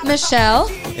right. Michelle.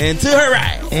 And to her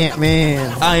right.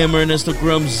 Ant-Man. I am Ernesto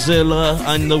Grumzilla.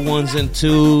 I'm the ones and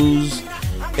twos.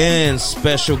 And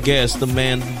special guest, the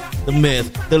man, the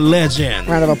myth, the legend.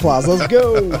 Round of applause. Let's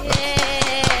go.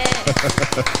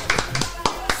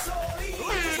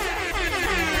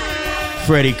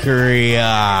 Freddie Correa.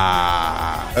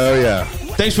 Oh, yeah.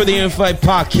 Thanks for the Invite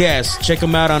podcast. Check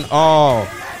him out on all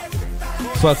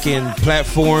fucking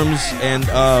platforms. And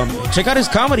check out his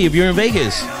comedy if you're in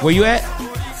Vegas. Where you at?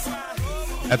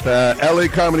 At the LA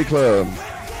Comedy Club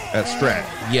at Strat.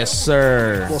 Yes,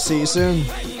 sir. We'll see you soon.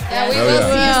 Yeah, we Oh,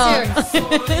 will yeah. see you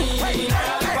soon.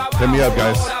 Hit me up,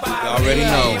 guys. You already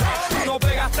know. No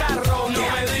pegas tarro, no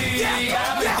me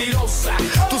digas mentirosa.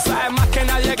 Tú sabes más que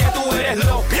nadie que tú eres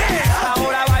loca.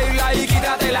 Ahora baila y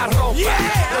quítate la ropa.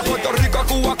 De Puerto Rico a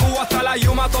Cuba, Cuba hasta la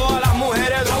Yuma, todas las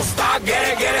mujeres rosta.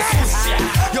 Get it sucia.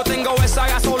 Yo tengo esa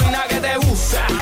gasolina.